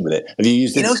sticking with it. Have you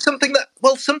used it?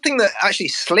 Something that actually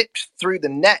slipped through the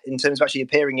net in terms of actually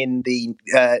appearing in the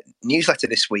newsletter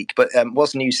this week, but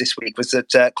was news this week, was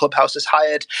that Clubhouse has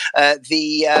hired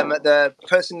the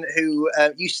person who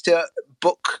used to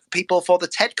book people for the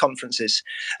TED conferences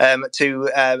to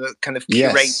kind of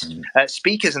curate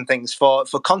speakers and things for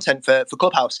content for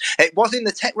Clubhouse. It was in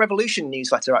the Tech Revolution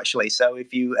newsletter, actually. So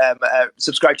if you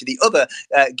subscribe to the other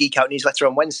Geekout newsletter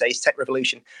on Wednesdays, Tech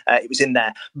Revolution, it was in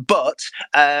there. But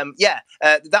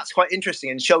that's quite interesting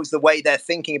and shows the way they're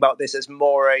thinking about this as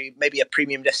more maybe a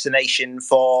premium destination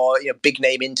for big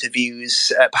name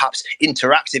interviews, perhaps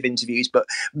interactive interviews, but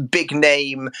big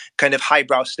name kind of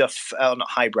highbrow stuff, not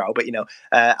highbrow, but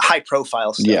high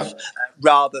profile stuff,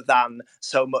 rather than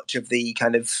so much of the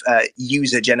kind of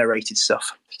user generated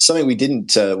stuff. Something we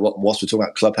didn't, whilst we're talking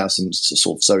about Clubhouse and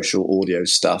sort of social audio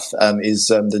stuff, is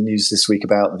the news this week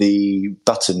about the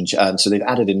button. So they've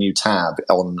added a new tab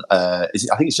on, I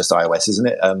think it's just iOS, isn't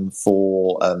it,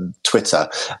 for Twitter.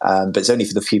 But it's only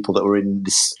for the people that were in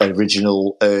this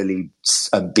original early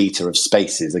beta of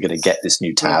Spaces. They're going to get this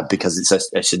new tab because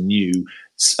it's a new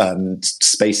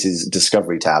Spaces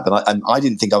discovery tab. And I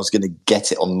didn't think I was going to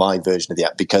get it on my version of the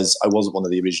app because I wasn't one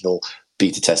of the original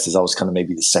beta testers. I was kind of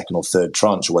maybe the second or third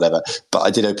tranche or whatever, but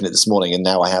I did open it this morning, and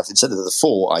now I have, instead of the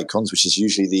 4 icons, which is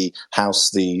usually the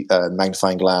house, the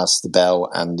magnifying glass, the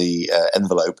bell, and the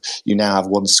envelope, you now have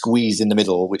one squeezed in the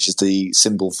middle, which is the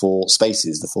symbol for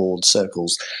Spaces, the 4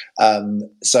 circles.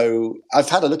 So I've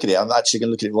had a look at it. I'm actually going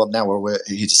to look at it right now where we're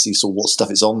here to see sort of what stuff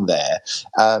is on there.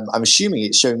 I'm assuming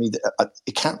it's showing me that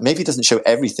maybe it doesn't show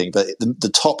everything, but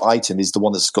the top item is the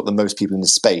one that's got the most people in the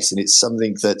space, and it's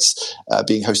something that's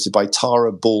being hosted by Tara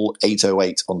Bull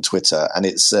 808 on Twitter, and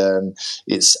it looks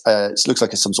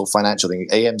like it's some sort of financial thing.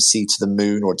 AMC to the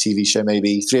moon, or a TV show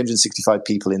maybe. 365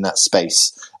 people in that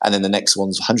space, and then the next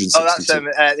one's 162. Oh, that's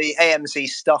the AMC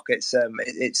stock. It's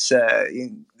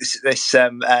this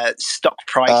stock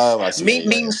price. Oh, I see.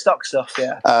 Meme stock stuff.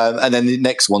 Yeah. And then the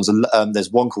next one's there's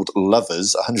one called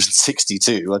Lovers,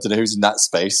 162. I don't know who's in that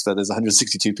space, but there's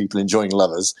 162 people enjoying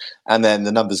Lovers, and then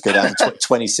the numbers go down to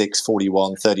 26,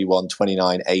 41, 31,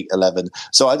 29, 8, 11.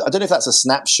 So I don't know if that's a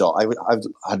snapshot.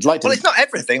 I'd like to. Well, it's not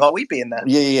everything, or we'd be in there.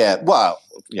 Yeah. Well,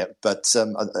 yeah, but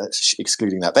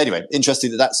excluding that. But anyway,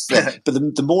 interesting that's. But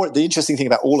the interesting thing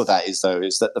about all of that is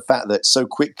that the fact that so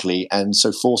quickly and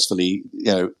so forcefully,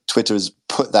 Twitter has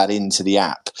put that into the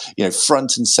app,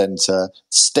 front and center,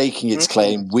 staking its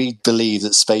claim. We believe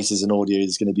that Spaces and audio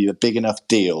is going to be a big enough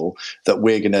deal that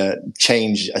we're going to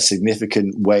change a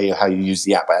significant way of how you use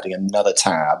the app by adding another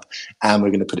tab, and we're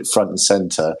going to put it front and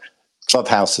center.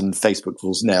 Clubhouse and Facebook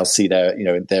will now see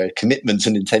their commitment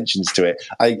and intentions to it.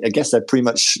 I guess they're pretty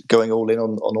much going all in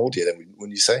on audio. Then,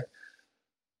 wouldn't you say?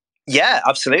 Yeah,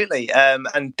 absolutely.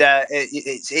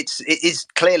 It is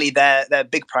clearly their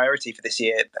big priority for this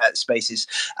year, Spaces,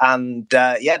 and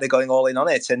they're going all in on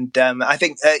it. And I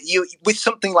think with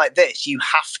something like this, you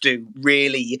have to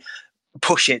really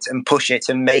push it and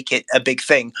make it a big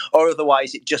thing, or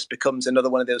otherwise it just becomes another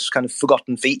one of those kind of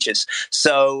forgotten features.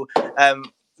 So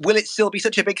will it still be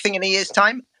such a big thing in a year's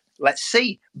time? Let's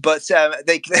see. but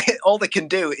they all they can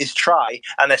do is try,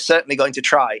 and they're certainly going to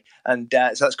try, and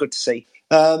so that's good to see.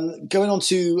 Going on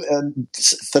to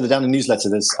further down the newsletter,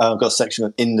 I've got a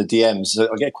section in the DMs. So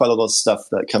I get quite a lot of stuff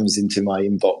that comes into my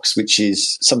inbox, which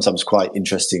is sometimes quite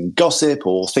interesting gossip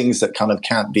or things that kind of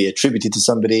can't be attributed to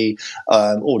somebody,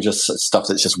 or just stuff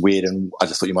that's just weird. And I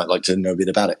just thought you might like to know a bit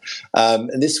about it.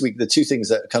 And this week, the two things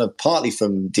that are kind of partly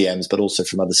from DMs, but also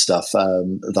from other stuff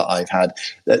that I've had,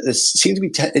 there seems to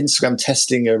be Instagram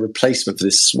testing a replacement for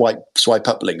this swipe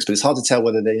up links, but it's hard to tell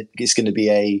whether it's going to be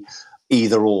a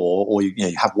either or you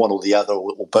have one or the other,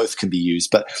 or both can be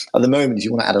used. But at the moment, if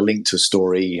you want to add a link to a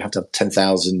story, you have to have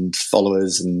 10,000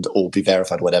 followers and or be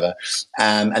verified, whatever.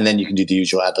 And then you can do the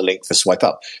usual add the link for swipe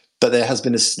up. But there has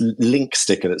been this link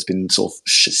sticker that's been sort of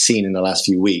seen in the last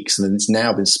few weeks, and it's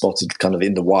now been spotted kind of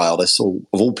in the wild. I saw,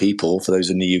 of all people, for those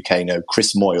in the UK know,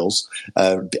 Chris Moyles,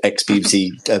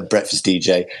 ex-BBC breakfast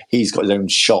DJ. He's got his own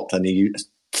shop, and he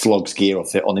flogs gear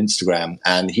off it on Instagram,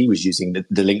 and he was using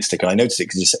the link sticker. I noticed it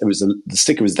because the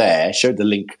sticker was there, showed the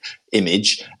link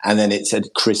image, and then it said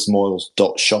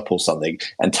chrismoyles.shop or something,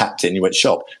 and tapped it and you went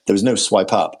shop. There was no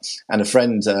swipe up. And a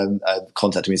friend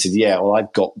contacted me and said, yeah, well, I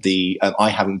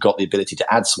haven't got the ability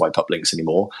to add swipe up links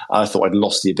anymore. I thought I'd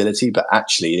lost the ability, but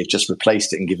actually they've just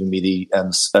replaced it and given me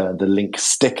the link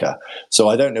sticker. So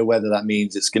I don't know whether that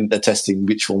means they're testing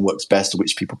which one works best or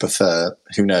which people prefer.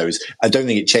 Who knows? I don't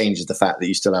think it changes the fact that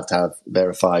you still have to have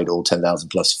verified or 10,000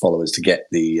 plus followers to get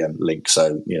the link.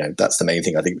 So, that's the main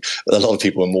thing I think a lot of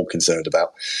people are more concerned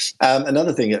about.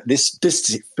 Another thing, this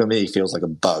for me feels like a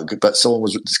bug, but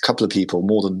a couple of people,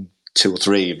 more than 2 or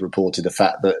 3, have reported the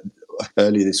fact that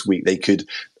earlier this week they could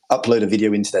upload a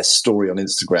video into their story on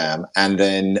Instagram, and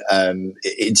then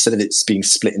instead of it being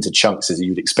split into chunks as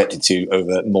you'd expect it to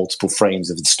over multiple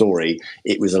frames of the story,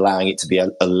 it was allowing it to be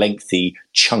a lengthy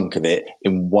chunk of it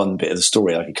in one bit of the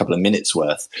story, like a couple of minutes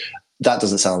worth. That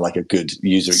doesn't sound like a good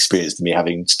user experience to me,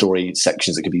 having story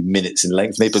sections that could be minutes in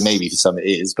length. Maybe for some it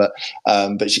is, but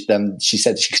she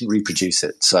said she couldn't reproduce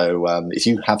it. So if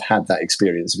you have had that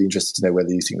experience, I'd be interested to know whether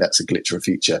you think that's a glitch or a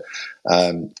feature.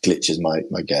 Glitch is my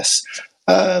guess.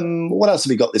 What else have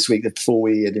we got this week before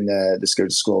we let's go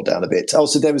to scroll down a bit. Oh,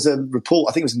 so there was a report,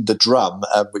 I think it was in The Drum,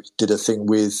 which did a thing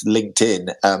with LinkedIn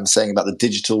saying about the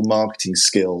digital marketing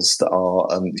skills that are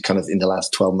kind of in the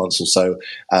last 12 months or so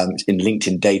in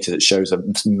LinkedIn data that shows a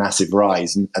massive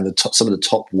rise. And some of the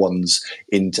top ones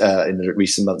in the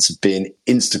recent months have been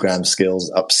Instagram skills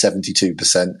up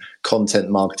 72%, content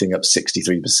marketing up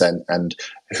 63%, and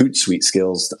Hootsuite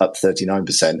skills up 39%.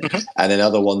 Mm-hmm. And then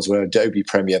other ones were Adobe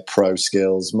Premiere Pro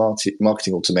skills,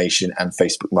 marketing automation, and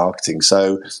Facebook marketing.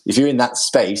 So if you're in that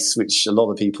space, which a lot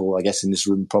of people, I guess, in this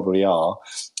room probably are,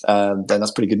 then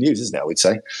that's pretty good news, isn't it? I would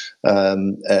say.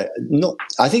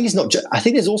 I think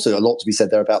there's also a lot to be said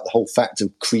there about the whole fact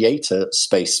of creator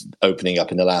space opening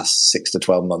up in the last 6 to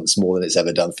 12 months more than it's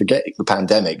ever done. Forget the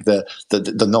pandemic, the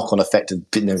knock-on effect of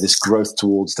this growth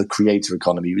towards the creator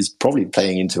economy is probably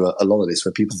playing into a lot of this,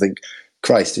 where people think,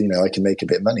 Christ, I can make a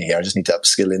bit of money here. I just need to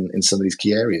upskill in some of these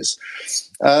key areas.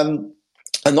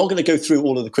 I'm not going to go through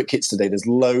all of the quick hits today. There's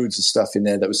loads of stuff in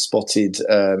there that was spotted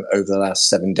over the last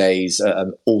 7 days,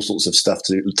 all sorts of stuff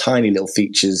to do, tiny little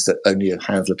features that only a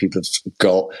handful of people have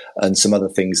got, and some other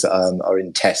things that are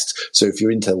in test. So if you're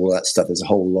into all that stuff, there's a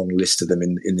whole long list of them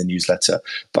in the newsletter.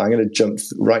 But I'm going to jump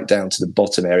right down to the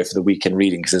bottom area for the weekend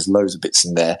reading, because there's loads of bits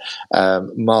in there.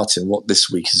 Martin, what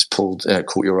this week has caught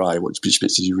your eye? Which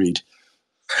bits did you read?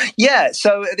 Yeah,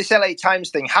 so this LA Times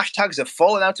thing, hashtags have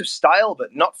fallen out of style,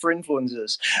 but not for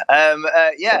influencers.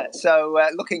 So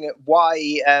looking at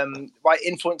why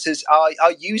influencers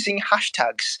are using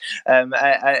hashtags, I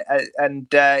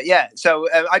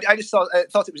just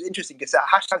thought it was interesting, because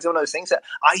hashtags are one of those things that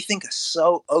I think are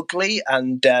so ugly,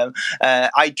 and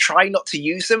I try not to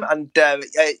use them, and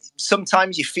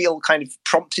sometimes you feel kind of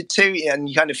prompted to, and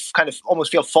you kind of almost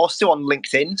feel forced to on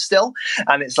LinkedIn still,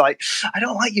 and it's like, I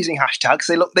don't like using hashtags.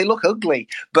 They look ugly,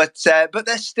 but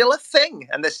they're still a thing,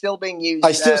 and they're still being used.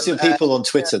 I still see people on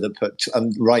Twitter that put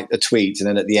write a tweet and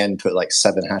then at the end put like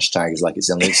 7 hashtags like it's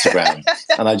on Instagram,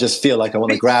 and I just feel like I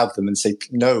want to grab them and say,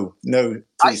 no,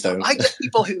 please don't. I get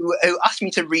people who ask me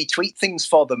to retweet things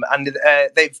for them, and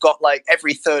they've got like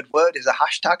every third word is a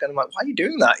hashtag, and I'm like, why are you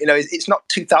doing that? It's not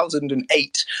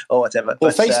 2008 or whatever.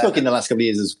 Well, Facebook in the last couple of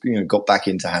years has got back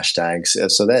into hashtags,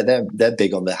 so they're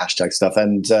big on the hashtag stuff,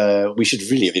 and we should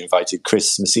really have invited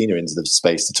Chris Messina into the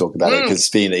space to talk about it, because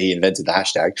being that he invented the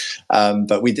hashtag.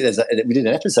 But we did an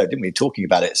episode, didn't we, talking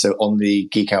about it? So on the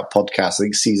Geekout podcast, I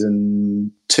think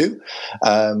season 2.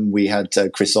 We had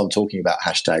Chris on talking about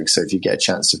hashtags. So if you get a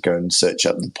chance to go and search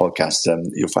up the podcast,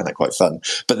 you'll find that quite fun.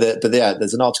 But yeah,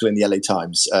 there's an article in the LA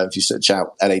Times. If you search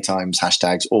out LA Times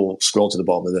hashtags or scroll to the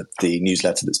bottom of the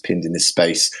newsletter that's pinned in this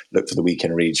space, look for the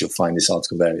Weekend Reads, you'll find this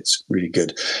article there. It's really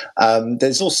good.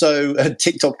 There's also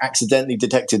TikTok accidentally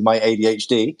detected my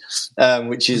ADHD,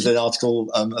 which is an article,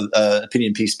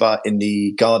 opinion piece in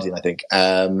the Guardian, I think.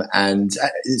 And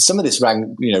some of this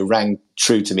rang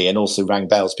true to me and also rang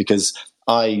bells because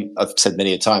I've said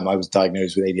many a time I was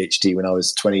diagnosed with ADHD when I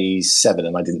was 27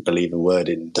 and I didn't believe a word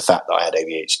in the fact that I had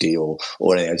ADHD or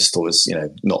anything. I just thought it was,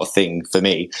 not a thing for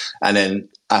me. And then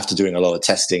after doing a lot of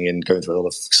testing and going through a lot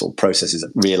of sort of processes, I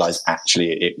realized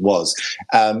actually it was.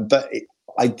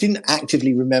 I didn't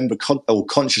actively remember or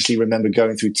consciously remember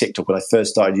going through TikTok when I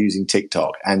first started using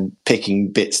TikTok and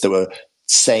picking bits that were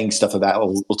saying stuff about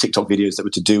or TikTok videos that were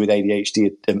to do with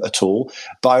ADHD at all.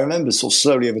 But I remember sort of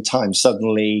slowly over time,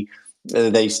 suddenly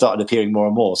they started appearing more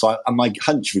and more. So my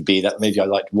hunch would be that maybe I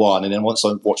liked one, and then once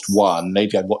I watched one,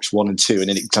 maybe I'd watched 1 and 2, and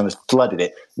then it kind of flooded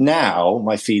it. Now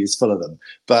my feed is full of them.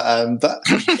 But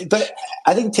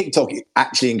I think TikTok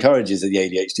actually encourages the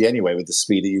ADHD anyway with the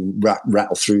speed that you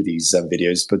rattle through these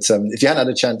videos. But if you hadn't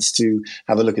had a chance to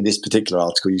have a look at this particular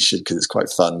article, you should, because it's quite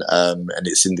fun. And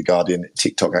it's in The Guardian.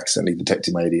 TikTok accidentally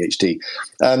detected my ADHD.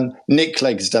 Nick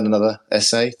Clegg has done another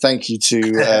essay. Thank you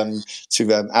to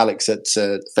Alex at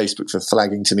Facebook for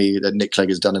flagging to me that Nick Clegg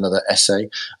has done another essay.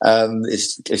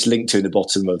 It's linked to in the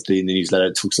bottom of the newsletter.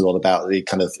 It talks a lot about the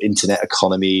kind of internet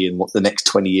economy and what the next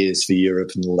 20 years for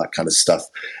Europe and all that kind of stuff.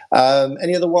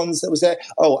 Any other ones that was there?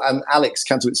 Alex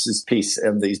Kantowicz's piece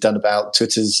that he's done about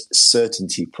Twitter's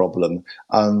certainty problem.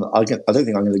 I don't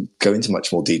think I'm going to go into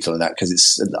much more detail on that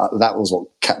because that was what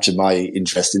captured my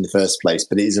interest in the first place.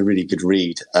 But it is a really good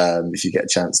read if you get a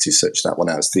chance to search that one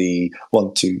out. It's the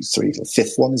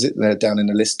 5th one, is it? They're down in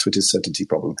the list, Twitter's certainty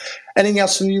problem. Anything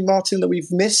else from you, Martin, that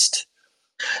we've missed?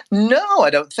 No, I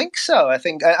don't think so. I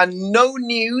think and no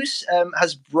news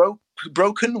has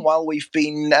broken while we've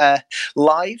been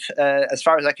live, as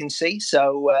far as I can see.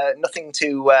 So nothing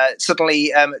to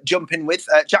suddenly jump in with.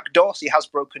 Jack Dorsey has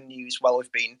broken news while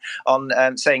we've been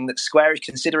on, saying that Square is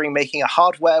considering making a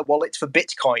hardware wallet for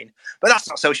Bitcoin. But that's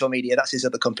not social media. That's his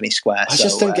other company, Square. I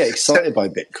just don't get excited by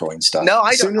Bitcoin stuff. No,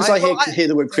 I don't. As soon as I hear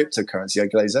the word cryptocurrency, I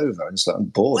glaze over. I'm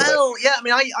bored. Well, yeah, I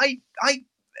mean,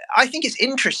 I think it's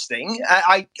interesting.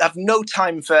 I have no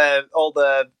time for all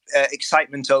the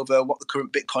excitement over what the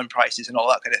current Bitcoin price is and all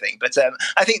that kind of thing. But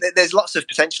I think that there's lots of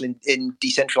potential in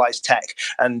decentralized tech.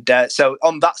 And so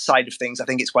on that side of things, I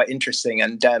think it's quite interesting.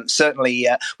 And certainly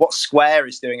what Square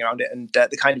is doing around it and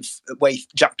the kind of way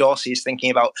Jack Dorsey is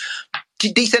thinking about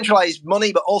decentralized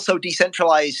money, but also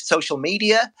decentralized social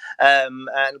media. And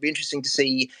it'll be interesting to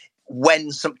see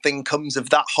when something comes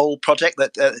of that whole project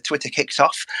that Twitter kicks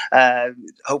off,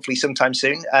 hopefully sometime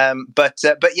soon. But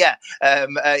yeah,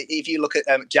 if you look at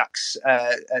Jack's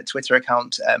Twitter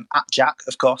account, at Jack,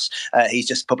 of course, he's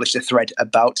just published a thread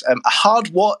about a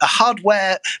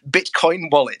hardware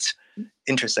Bitcoin wallet.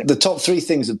 Interesting. The top 3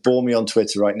 things that bore me on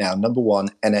Twitter right now: number 1,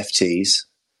 NFTs;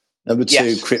 number 2,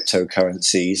 yes,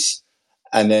 cryptocurrencies;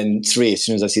 and then 3, as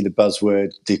soon as I see the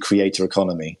buzzword, the creator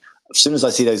economy. As soon as I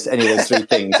see any of those 3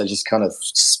 things, I just kind of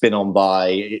spin on by.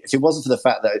 If it wasn't for the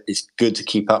fact that it's good to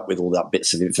keep up with all that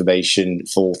bits of information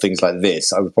for things like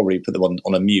this, I would probably put them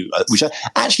on a mute, which I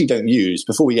actually don't use.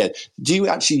 Before we get, do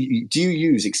you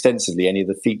use extensively any of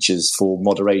the features for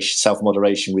moderation,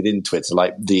 self-moderation within Twitter,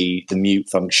 like the mute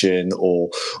function or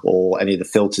any of the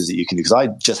filters that you can do? Because I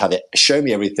just have it show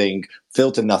me everything,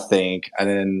 filter nothing, and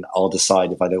then I'll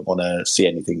decide if I don't want to see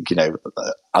anything,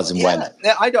 as and when.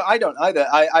 Yeah, I don't either.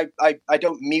 I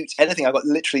don't mute anything. I've got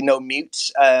literally no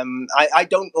mutes. I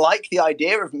don't like the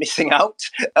idea of missing out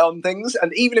on things,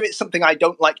 and even if it's something I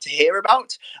don't like to hear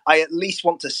about, I at least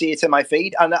want to see it in my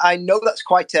feed. And I know that's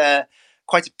quite a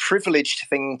privileged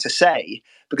thing to say,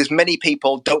 because many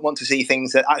people don't want to see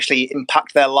things that actually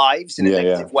impact their lives in a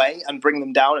negative way and bring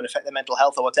them down and affect their mental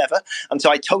health or whatever. And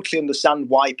so I totally understand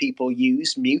why people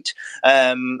use mute,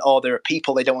 or there are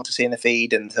people they don't want to see in the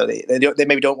feed, and so they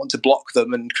maybe don't want to block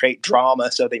them and create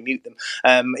drama, so they mute them.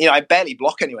 I barely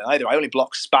block anyone either. I only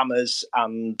block spammers,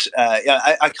 and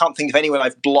I can't think of anyone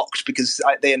I've blocked because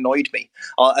they annoyed me.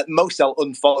 At most, I'll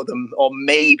unfollow them, or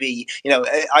maybe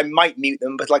I might mute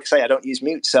them, but like I say, I don't use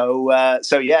mute. So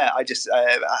yeah, I just.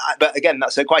 But again,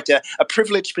 that's quite a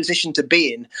privileged position to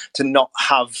be in, to not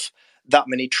have that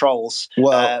many trolls.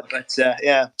 Well,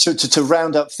 yeah. To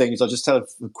round up things, I'll just tell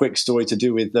a quick story to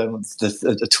do with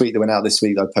a tweet that went out this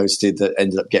week that I posted that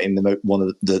ended up getting one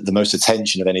of the most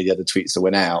attention of any of the other tweets that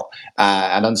went out.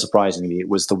 And unsurprisingly, it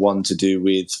was the one to do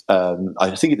with,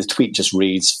 I think the tweet just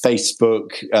reads,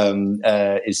 Facebook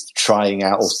is trying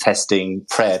out or testing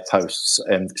prayer posts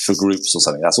for groups or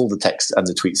something. That's all the text and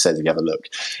the tweet says if you have a look.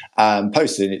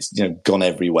 Posted, and it's gone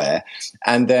everywhere.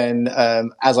 And then,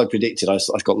 as I predicted, I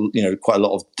got quite a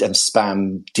lot of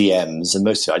spam DMs, and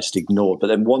most of it I just ignored. But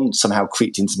then one somehow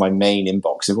creeped into my main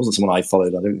inbox. It wasn't someone I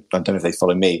followed. I don't know if they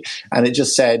follow me. And it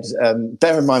just said,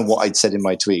 bear in mind what I'd said in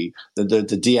my tweet. The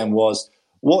DM was,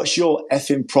 "What's your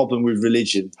effing problem with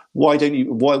religion? Why are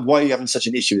you having such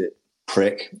an issue with it,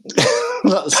 prick?"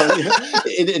 So,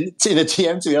 in a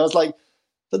DM to me, I was like,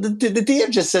 but the DM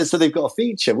just says that they've got a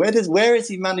feature. Where has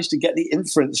he managed to get the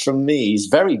inference from me? He's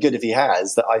very good if he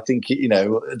has, that I think,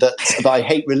 that I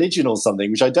hate religion or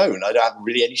something, which I don't. I don't have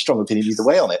really any strong opinion either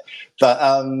way on it. But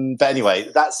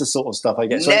anyway, that's the sort of stuff I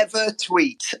get. Never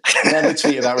tweet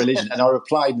about religion. And I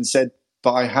replied and said,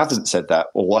 but I haven't said that.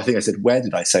 Or I think I said, where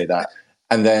did I say that?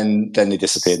 And then they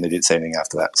disappeared and they didn't say anything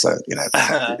after that. So,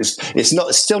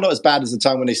 it's still not as bad as the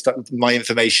time when they stuck my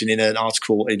information in an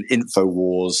article in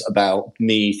InfoWars about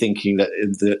me thinking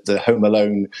that the Home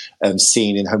Alone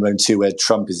scene in Home Alone 2 where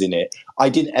Trump is in it. I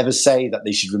didn't ever say that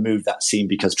they should remove that scene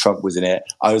because Trump was in it.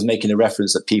 I was making a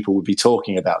reference that people would be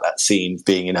talking about that scene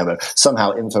being in Home Alone.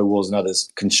 Somehow InfoWars and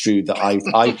others construed that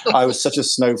I was such a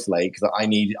snowflake that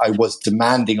I was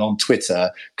demanding on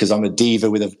Twitter, because I'm a diva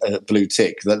with a blue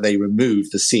tick, that they remove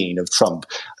the scene of Trump.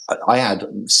 I had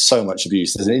so much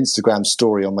abuse. There's an Instagram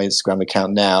story on my Instagram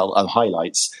account now,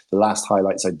 highlights, the last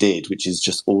highlights I did, which is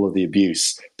just all of the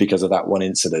abuse because of that one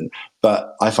incident.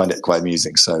 But I find it quite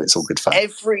amusing, so it's all good fun.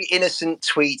 Every innocent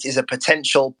tweet is a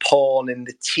potential pawn in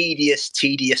the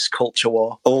tedious culture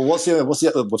war. Or what's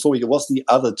the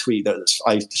other tweet that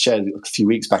I shared a few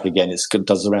weeks back again? It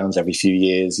does the rounds every few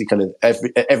years. You kind of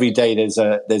every day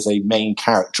there's a main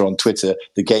character on Twitter.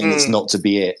 The game that's not to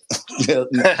be it.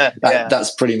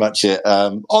 That's pretty much it.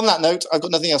 On that note, I've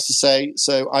got nothing else to say,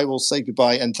 so I will say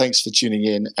goodbye and thanks for tuning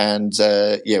in. And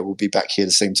we'll be back here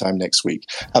the same time next week.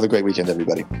 Have a great weekend,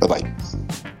 everybody. Bye bye.